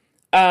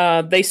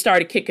they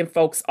started kicking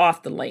folks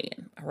off the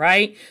land, all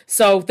right?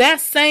 So that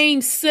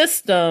same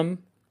system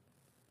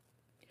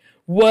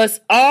was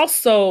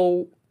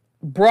also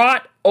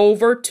brought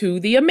over to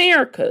the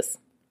Americas,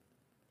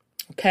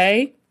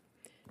 okay?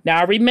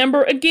 Now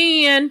remember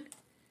again,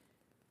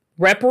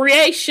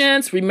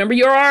 reparations, remember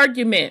your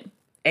argument.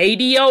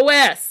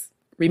 ADOS,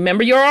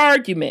 remember your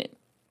argument.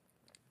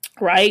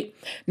 Right?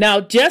 Now,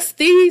 just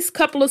these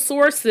couple of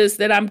sources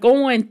that I'm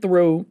going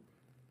through,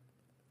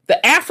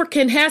 the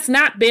African has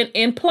not been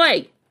in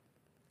play.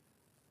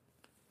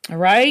 All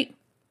right?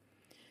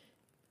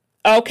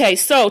 Okay,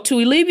 so to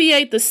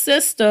alleviate the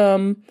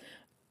symptoms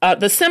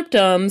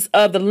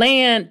of the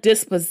land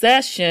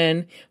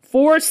dispossession,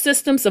 4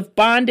 systems of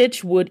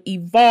bondage would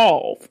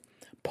evolve: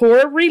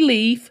 poor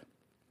relief,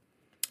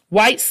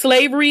 white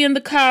slavery in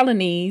the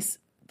colonies,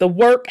 the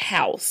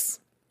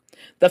workhouse,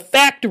 the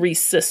factory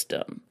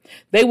system.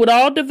 They would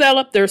all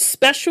develop their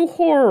special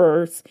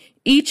horrors,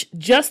 each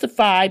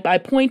justified by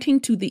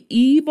pointing to the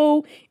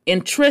evil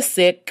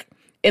intrinsic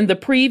in the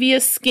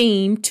previous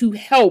scheme to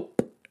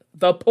help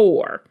the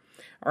poor.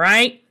 All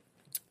right.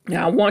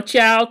 Now I want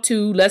y'all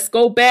to, let's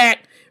go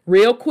back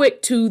real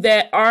quick to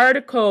that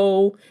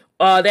article,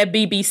 that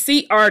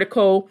BBC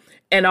article,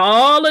 and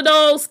all of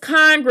those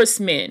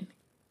congressmen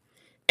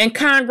and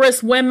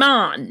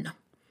congresswomen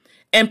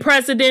and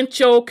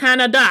presidential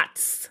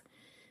candidates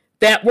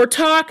that were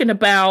talking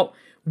about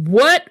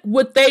what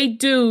would they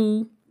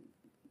do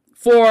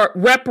for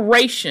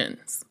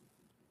reparations.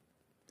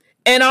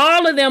 And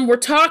all of them were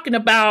talking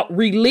about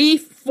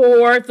relief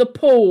for the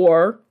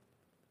poor.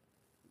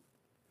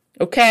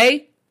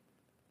 Okay?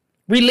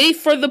 Relief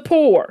for the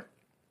poor.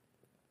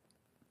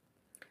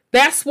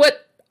 That's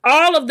what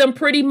all of them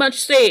pretty much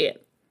said.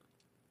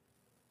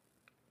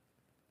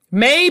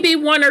 Maybe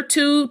one or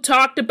two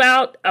talked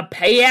about a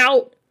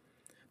payout,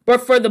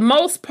 but for the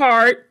most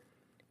part,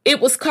 it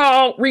was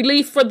called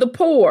relief for the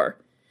poor.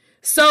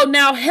 So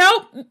now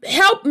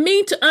help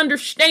me to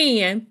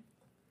understand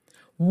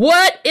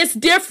what is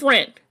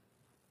different.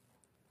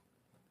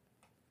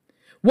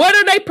 What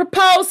are they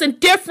proposing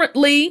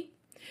differently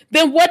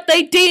than what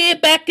they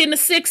did back in the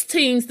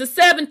 16s, the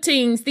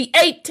 17s, the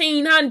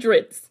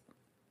 1800s?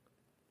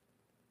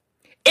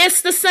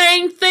 It's the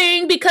same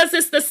thing because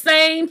it's the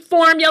same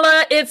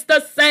formula. It's the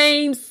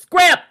same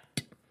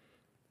script.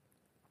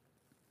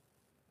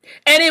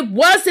 And it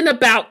wasn't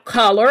about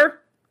color.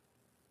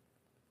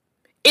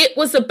 It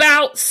was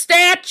about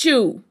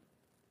statue.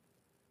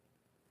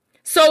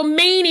 So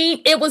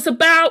meaning it was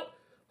about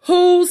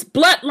whose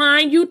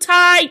bloodline you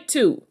tied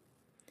to.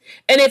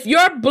 And if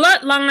your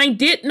bloodline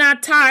did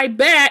not tie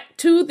back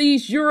to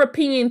these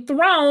European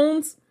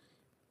thrones,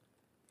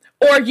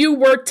 or you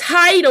were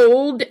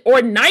titled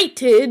or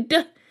knighted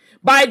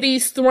by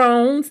these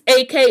thrones,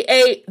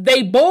 aka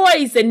they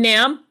boys in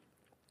them,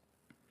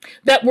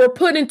 that were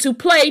put into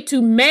play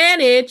to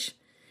manage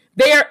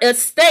their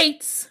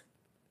estates,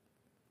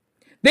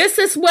 this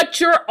is what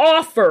you're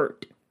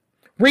offered: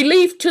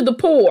 relief to the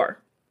poor.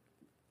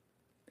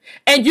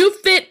 And you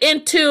fit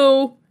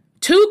into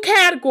two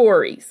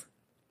categories.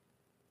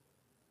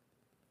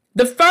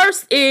 The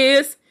first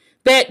is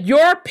that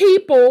your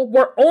people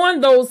were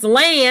on those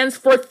lands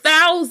for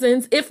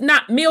thousands, if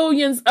not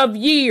millions of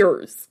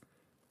years.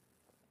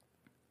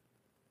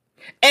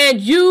 And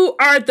you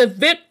are the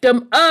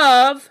victim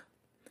of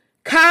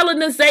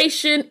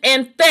colonization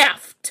and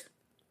theft.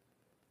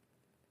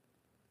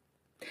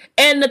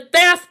 And the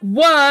theft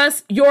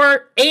was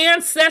your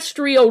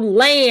ancestral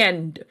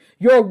land,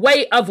 your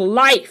way of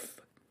life,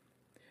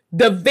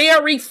 the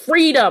very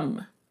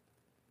freedom.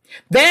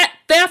 That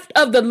theft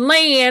of the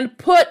land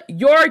put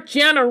your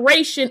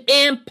generation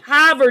in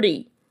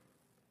poverty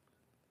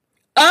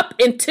up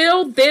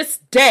until this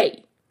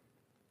day.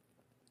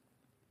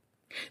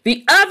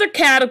 The other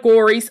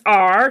categories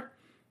are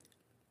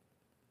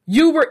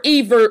you were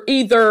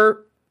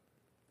either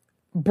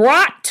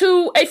brought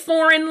to a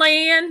foreign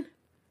land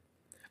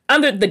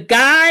under the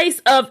guise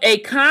of a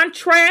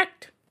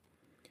contract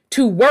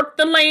to work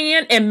the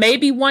land and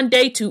maybe one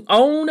day to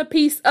own a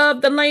piece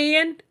of the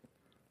land,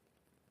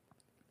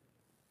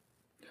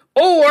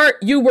 or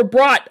you were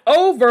brought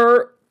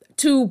over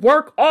to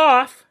work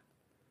off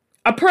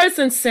a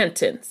prison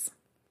sentence.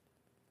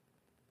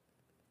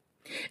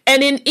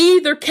 And in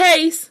either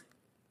case,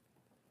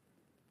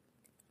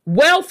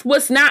 wealth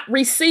was not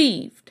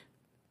received.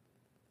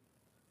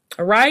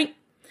 All right?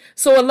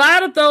 So a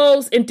lot of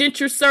those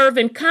indenture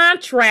serving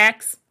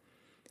contracts,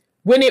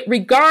 when it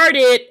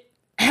regarded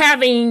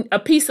having a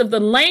piece of the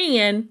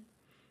land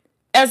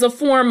as a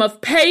form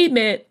of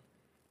payment,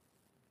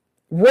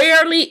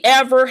 rarely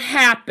ever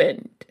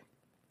happened.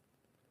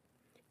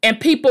 And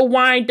people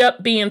wind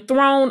up being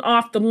thrown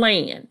off the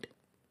land.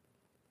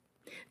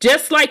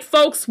 Just like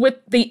folks with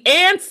the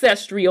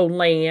ancestral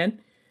land,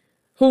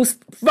 whose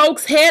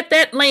folks had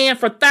that land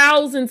for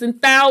thousands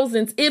and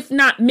thousands, if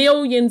not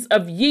millions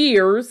of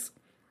years,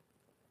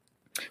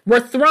 were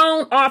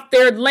thrown off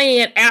their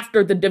land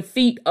after the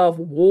defeat of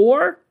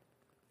war,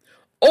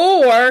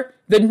 or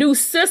the new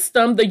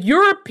system, the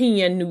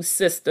European new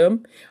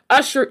system,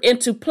 ushered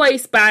into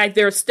place by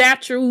their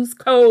statutes,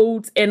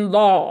 codes, and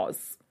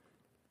laws,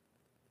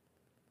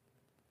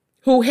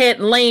 who had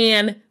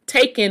land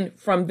taken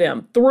from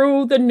them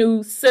through the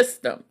new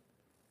system.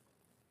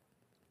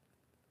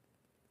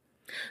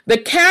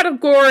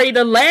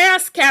 The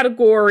last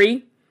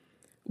category,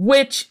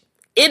 which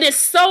it is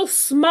so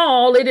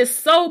small, it is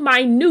so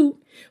minute,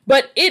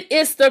 but it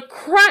is the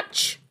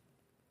crutch.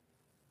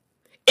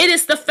 It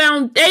is the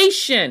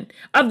foundation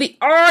of the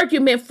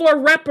argument for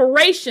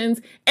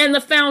reparations, and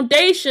the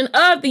foundation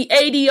of the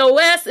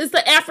ADOS is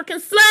the African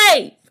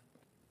slave.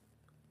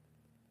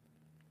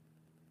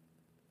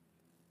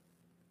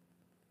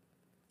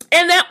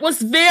 And that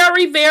was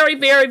very, very,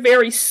 very,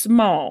 very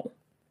small.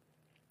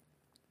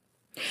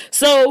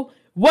 So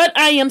what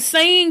I am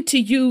saying to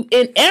you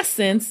in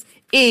essence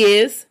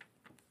is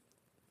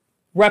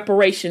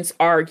reparations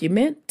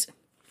argument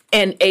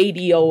and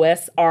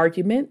ADOS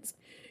arguments.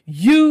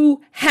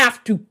 You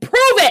have to prove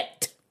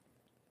it.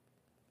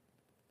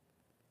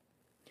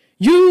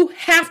 You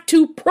have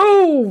to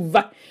prove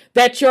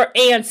that your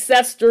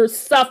ancestors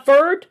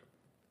suffered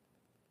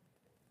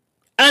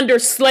under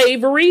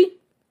slavery.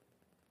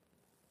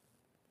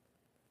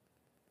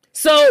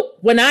 So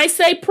when I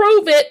say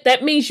prove it,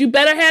 that means you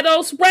better have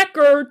those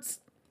records.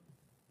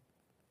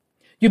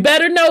 You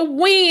better know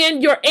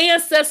when your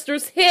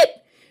ancestors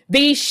hit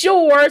these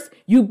shores,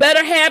 you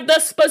better have the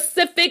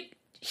specific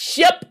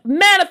ship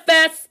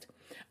manifest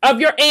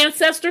of your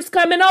ancestors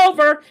coming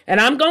over.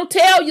 And I'm going to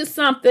tell you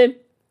something.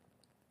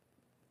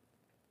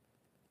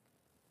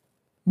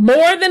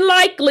 More than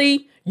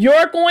likely,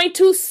 you're going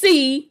to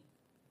see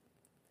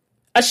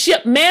a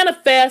ship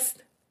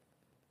manifest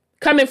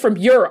coming from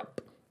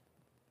Europe.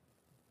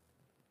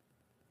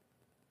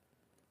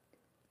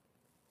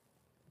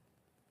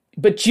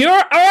 But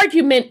your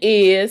argument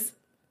is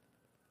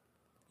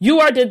you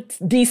are the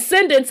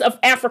descendants of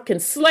African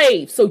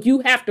slaves, so you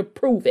have to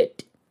prove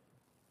it.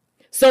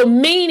 So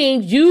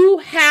meaning you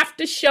have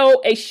to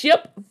show a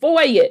ship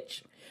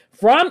voyage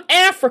from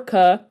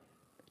Africa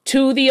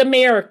to the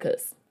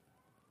Americas.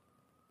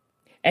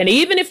 And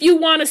even if you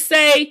want to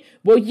say,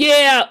 well,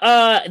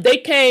 yeah, they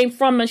came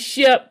from a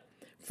ship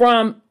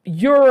from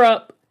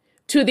Europe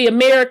to the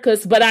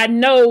Americas, but I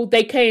know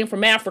they came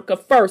from Africa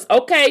first.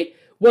 Okay,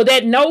 well,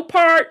 that no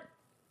part,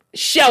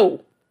 show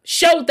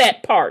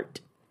that part.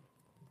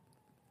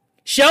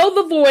 Show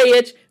the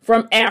voyage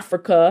from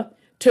Africa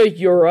to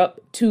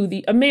Europe to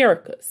the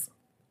Americas.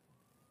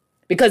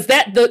 Because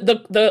that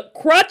the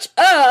crutch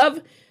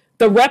of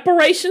the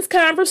reparations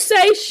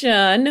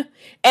conversation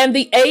and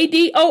the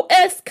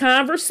ADOS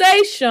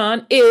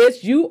conversation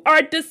is you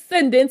are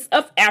descendants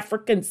of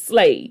African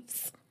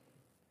slaves.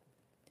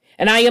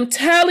 And I am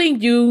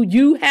telling you,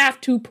 you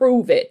have to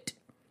prove it.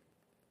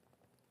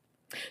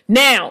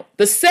 Now,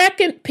 the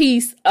second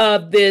piece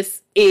of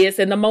this is,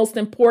 and the most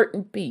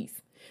important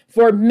piece,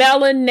 for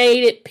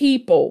melanated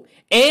people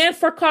and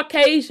for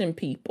Caucasian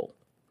people.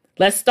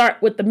 Let's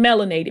start with the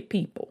melanated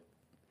people.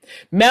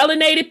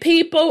 Melanated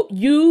people,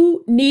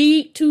 you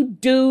need to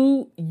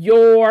do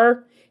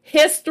your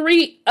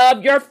history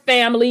of your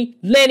family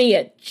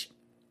lineage.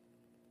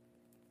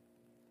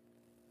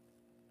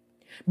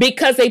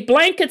 Because a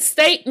blanket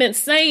statement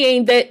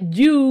saying that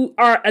you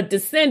are a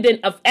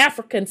descendant of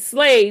African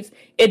slaves,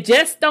 it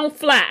just don't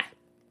fly.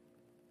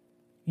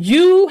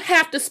 You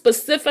have to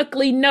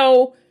specifically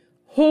know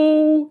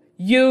who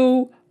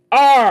you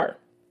are.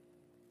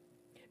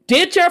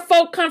 Did your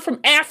folk come from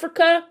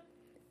Africa?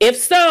 If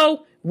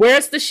so,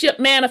 where's the ship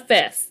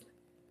manifest?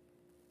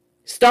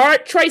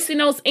 Start tracing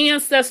those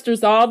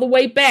ancestors all the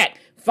way back.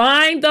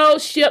 Find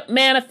those ship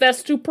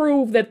manifests to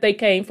prove that they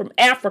came from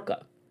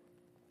Africa.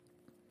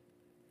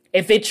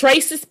 If it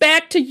traces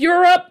back to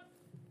Europe,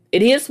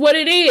 it is what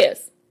it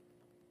is.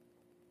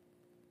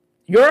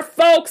 Your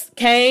folks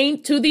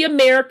came to the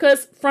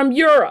Americas from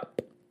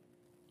Europe.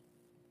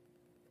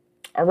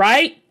 All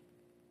right?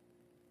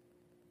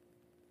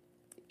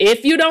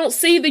 If you don't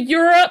see the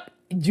Europe,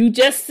 you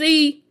just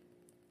see,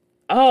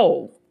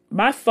 oh,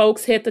 my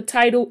folks had the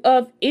title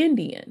of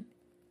Indian.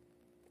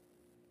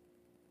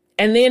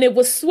 And then it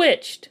was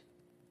switched.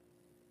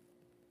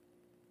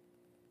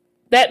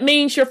 That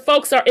means your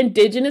folks are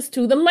indigenous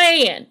to the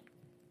land.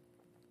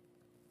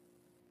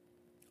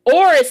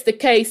 Or it's the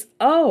case,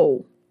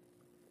 oh,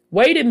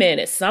 wait a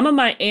minute, some of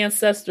my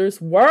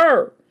ancestors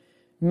were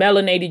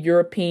melanated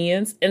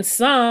Europeans and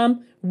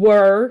some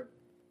were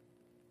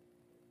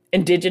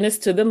indigenous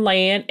to the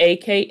land,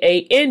 aka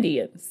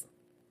Indians.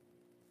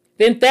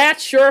 Then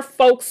that's your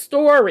folk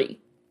story.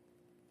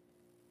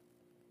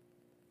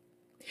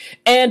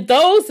 And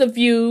those of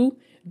you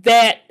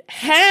that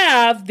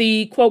have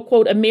the quote,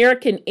 quote,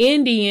 American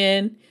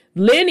Indian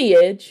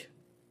lineage,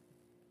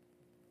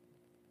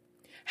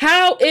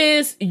 how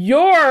is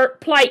your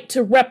plight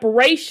to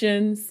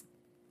reparations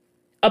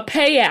a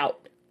payout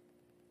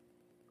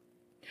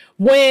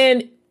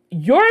when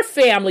your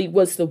family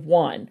was the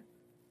one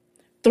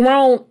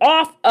thrown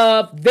off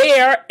of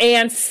their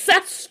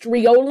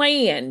ancestral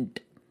land?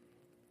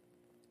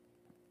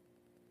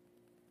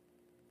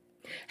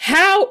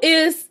 How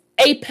is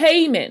a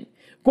payment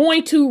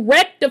going to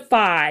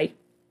rectify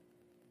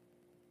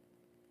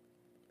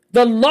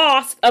the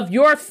loss of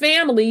your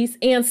family's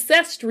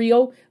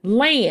ancestral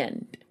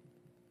land?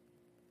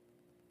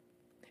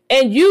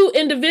 And you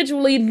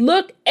individually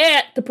look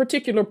at the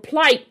particular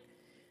plight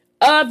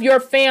of your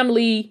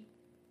family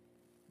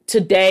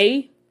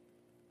today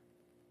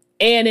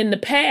and in the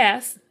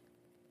past,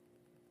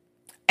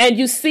 and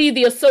you see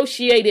the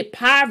associated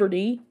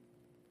poverty,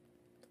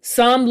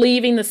 some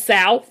leaving the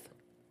South,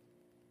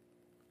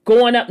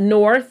 going up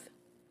north,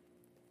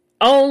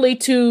 only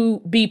to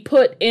be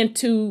put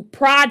into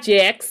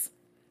projects,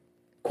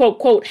 quote,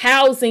 quote,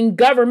 housing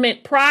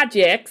government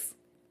projects.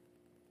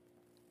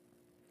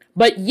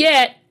 But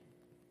yet,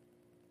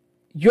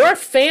 your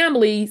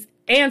family's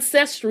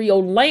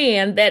ancestral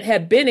land that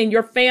have been in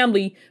your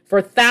family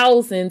for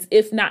thousands,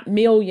 if not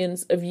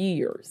millions of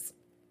years.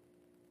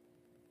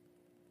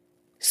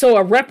 So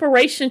a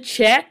reparation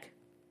check,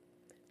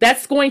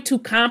 that's going to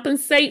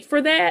compensate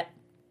for that.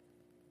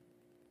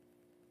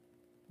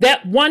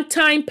 That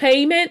one-time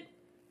payment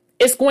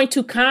is going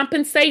to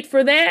compensate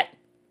for that.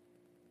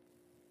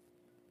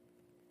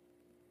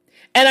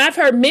 And I've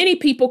heard many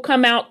people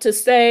come out to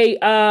say,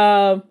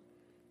 and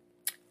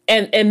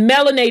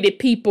melanated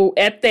people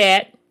at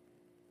that,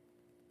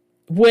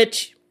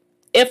 which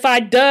if I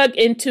dug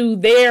into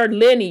their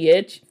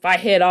lineage, if I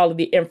had all of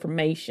the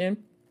information,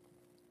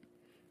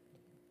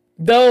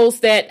 those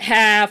that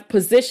have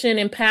position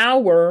and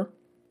power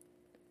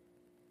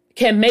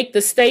can make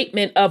the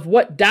statement of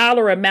what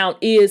dollar amount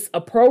is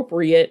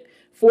appropriate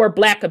for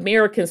Black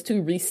Americans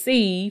to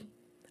receive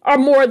are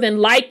more than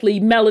likely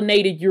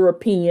melanated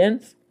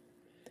Europeans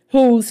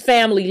whose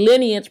family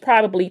lineage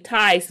probably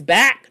ties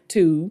back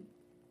to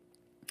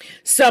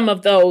some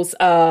of those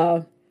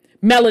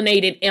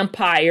melanated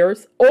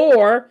empires,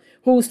 or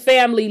whose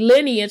family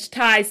lineage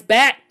ties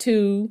back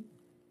to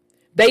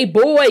they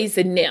boys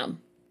and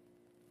them,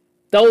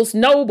 those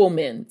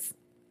noblemen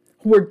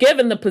who were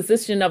given the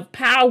position of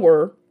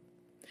power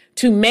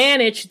to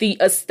manage the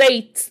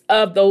estates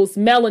of those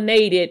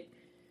melanated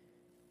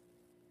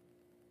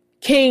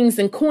kings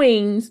and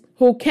queens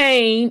who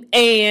came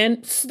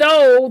and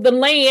stole the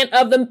land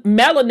of the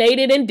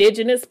melanated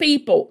indigenous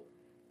people.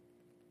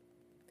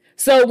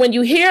 So when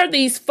you hear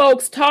these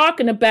folks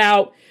talking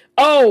about,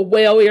 oh,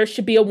 well, there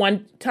should be a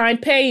one-time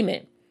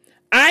payment,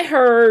 I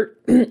heard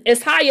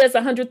as high as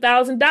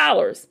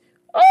 $100,000.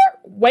 Or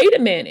wait a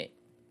minute.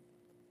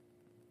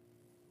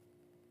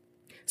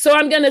 So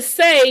I'm going to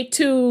say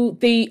to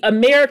the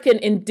American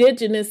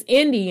indigenous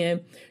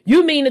Indian,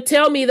 you mean to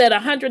tell me that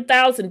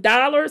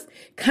 $100,000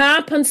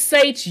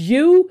 compensates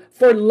you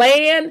for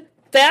land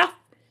theft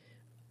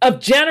of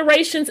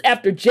generations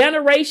after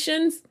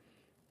generations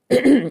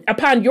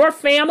upon your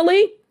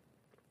family?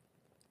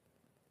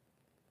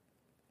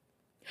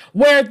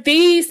 Where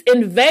these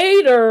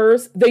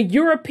invaders, the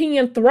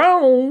European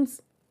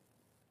thrones,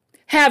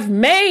 have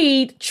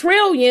made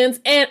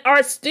trillions and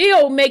are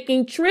still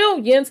making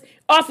trillions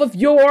off of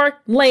your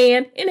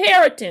land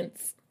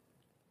inheritance.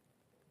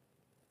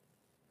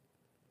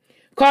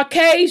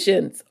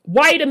 Caucasians,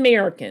 white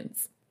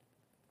Americans,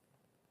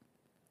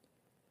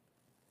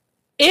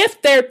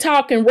 if they're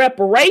talking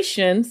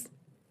reparations,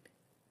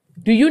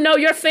 do you know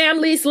your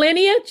family's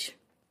lineage?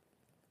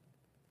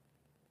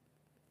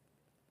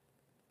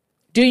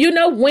 Do you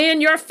know when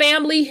your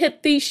family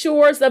hit these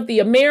shores of the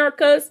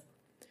Americas?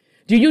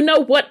 Do you know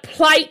what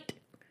plight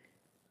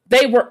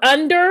they were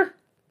under?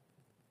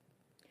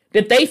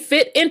 Did they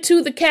fit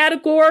into the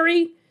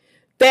category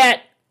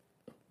that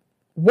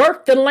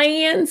worked the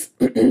lands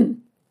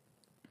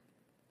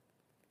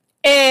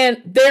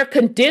and their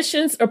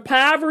conditions of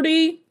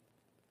poverty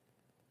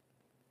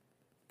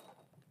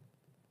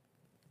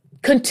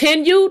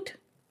continued?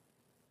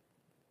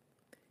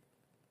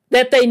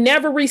 That they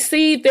never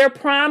received their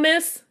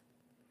promise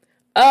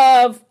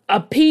of a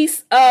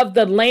piece of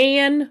the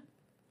land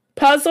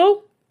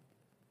puzzle?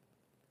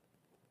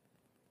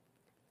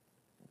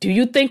 Do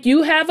you think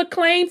you have a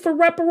claim for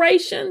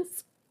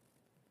reparations?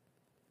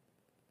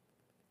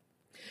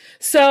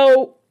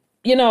 So,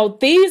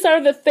 these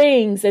are the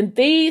things and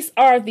these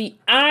are the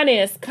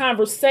honest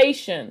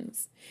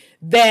conversations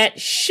that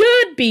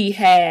should be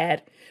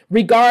had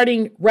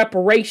regarding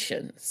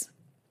reparations.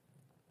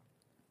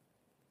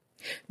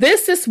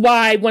 This is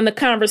why when the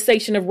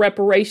conversation of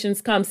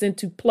reparations comes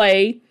into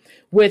play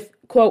with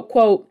quote,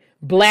 quote,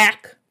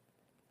 Black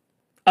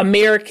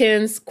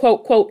Americans,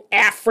 quote, quote,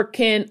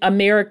 African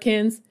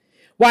Americans,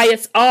 why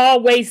it's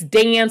always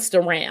danced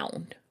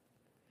around.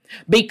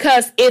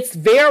 Because its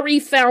very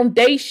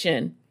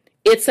foundation,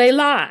 it's a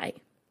lie.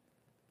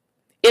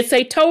 It's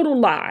a total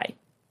lie.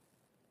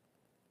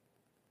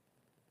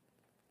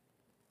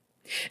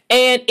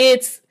 And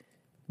it's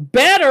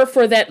better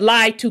for that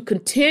lie to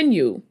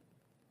continue,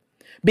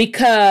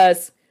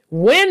 because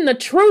when the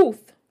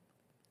truth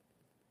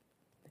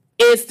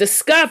is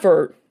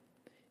discovered,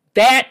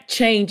 that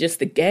changes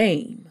the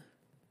game.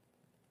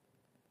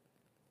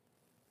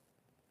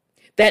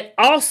 That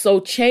also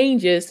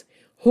changes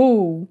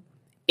who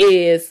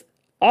is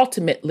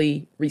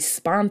ultimately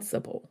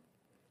responsible.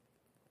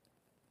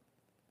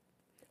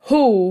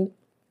 Who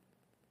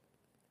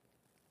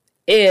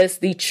is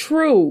the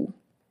true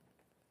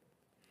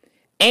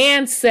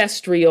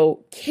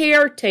ancestral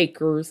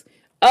caretakers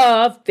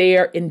of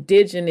their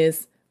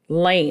indigenous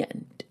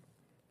land.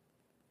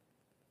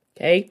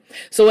 Okay,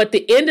 so at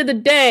the end of the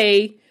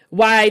day,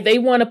 why they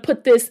want to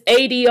put this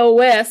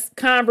ADOS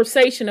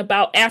conversation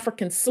about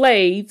African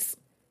slaves,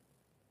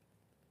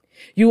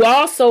 you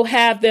also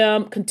have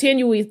them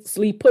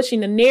continuously pushing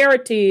the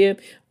narrative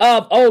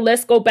of, oh,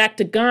 let's go back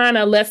to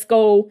Ghana, let's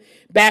go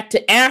back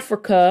to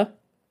Africa,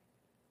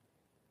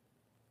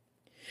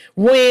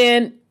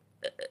 when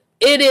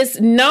it is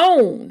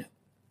known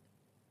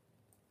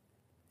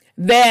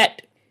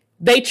that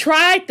they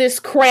tried this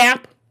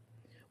crap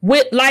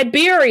with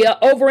Liberia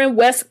over in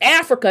West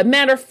Africa.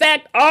 Matter of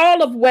fact,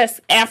 all of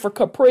West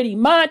Africa pretty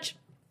much.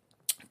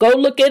 Go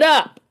look it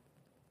up.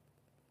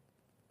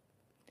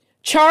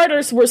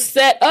 Charters were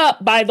set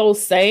up by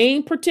those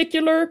same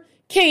particular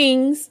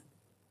kings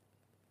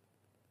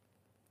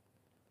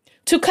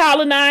to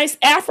colonize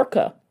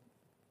Africa.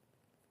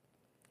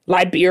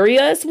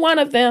 Liberia is one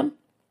of them.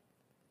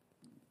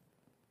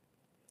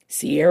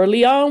 Sierra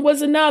Leone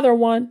was another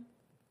one.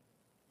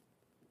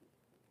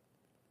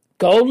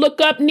 Go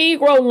look up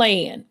Negro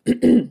land.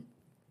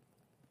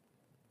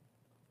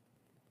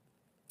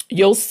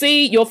 You'll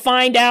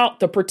find out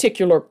the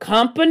particular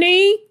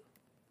company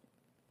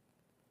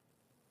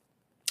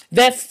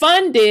that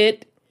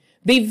funded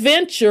the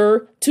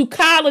venture to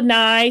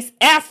colonize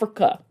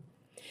Africa.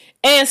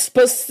 And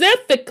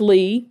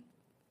specifically,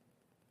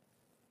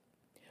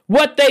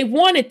 what they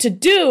wanted to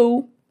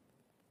do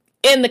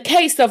in the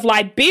case of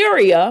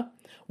Liberia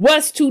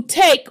was to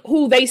take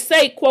who they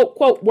say, quote,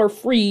 quote, were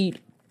freed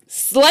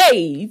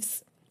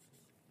slaves,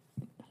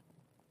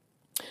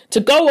 to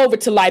go over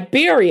to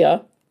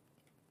Liberia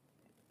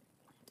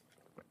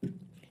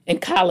and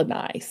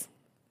colonize.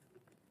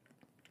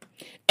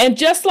 And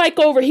just like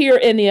over here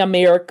in the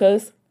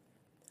Americas,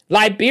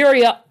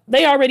 Liberia,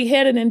 they already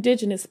had an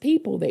indigenous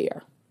people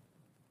there.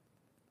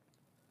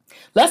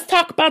 Let's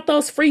talk about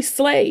those free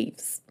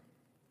slaves,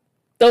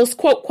 those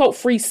quote, quote,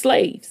 free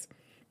slaves.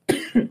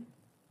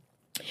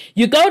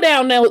 You go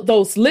down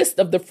those lists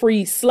of the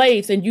free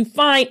slaves and you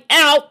find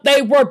out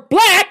they were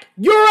Black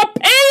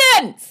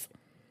Europeans.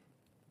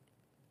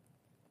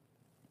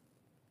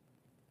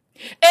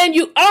 And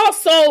you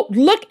also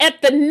look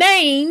at the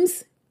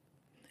names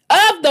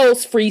of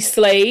those free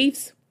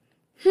slaves.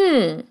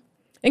 And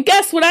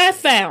guess what I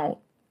found?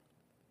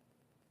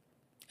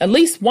 At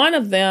least one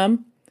of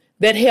them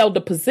that held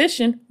a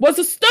position was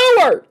a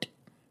steward.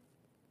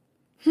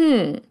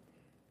 Who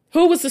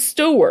was a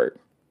steward?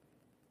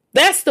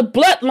 That's the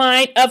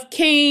bloodline of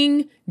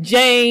King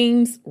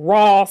James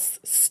Ross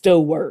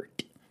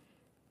Stewart.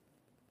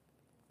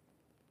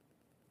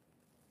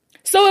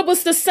 So it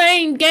was the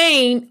same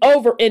game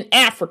over in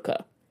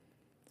Africa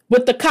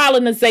with the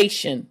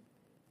colonization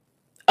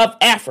of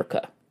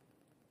Africa.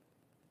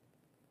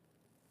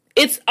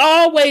 It's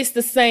always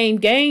the same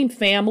game,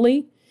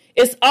 family.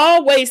 It's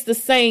always the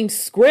same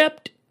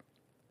script.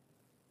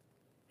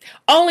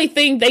 Only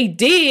thing they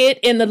did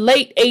in the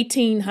late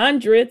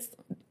 1800s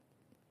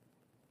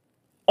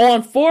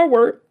on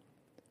forward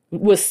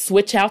was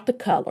switch out the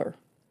color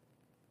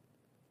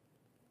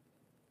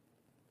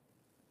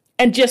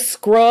and just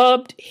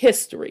scrubbed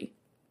history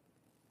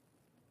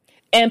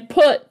and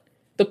put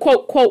the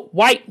quote, quote,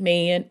 white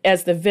man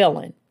as the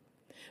villain,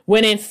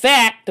 when in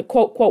fact, the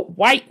quote, quote,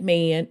 white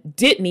man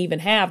didn't even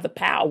have the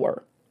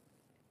power.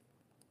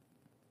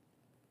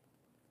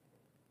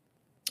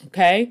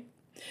 Okay.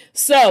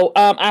 So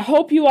I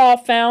hope you all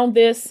found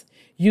this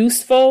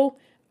useful.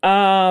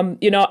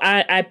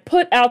 I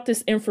put out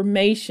this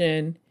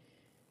information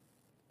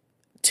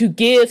to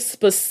give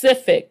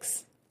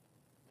specifics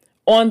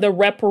on the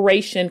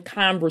reparation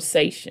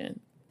conversation.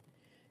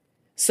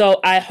 So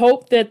I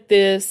hope that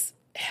this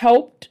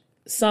helped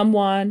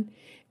someone,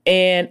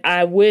 and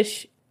I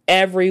wish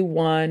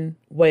everyone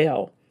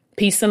well.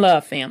 Peace and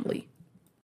love, family.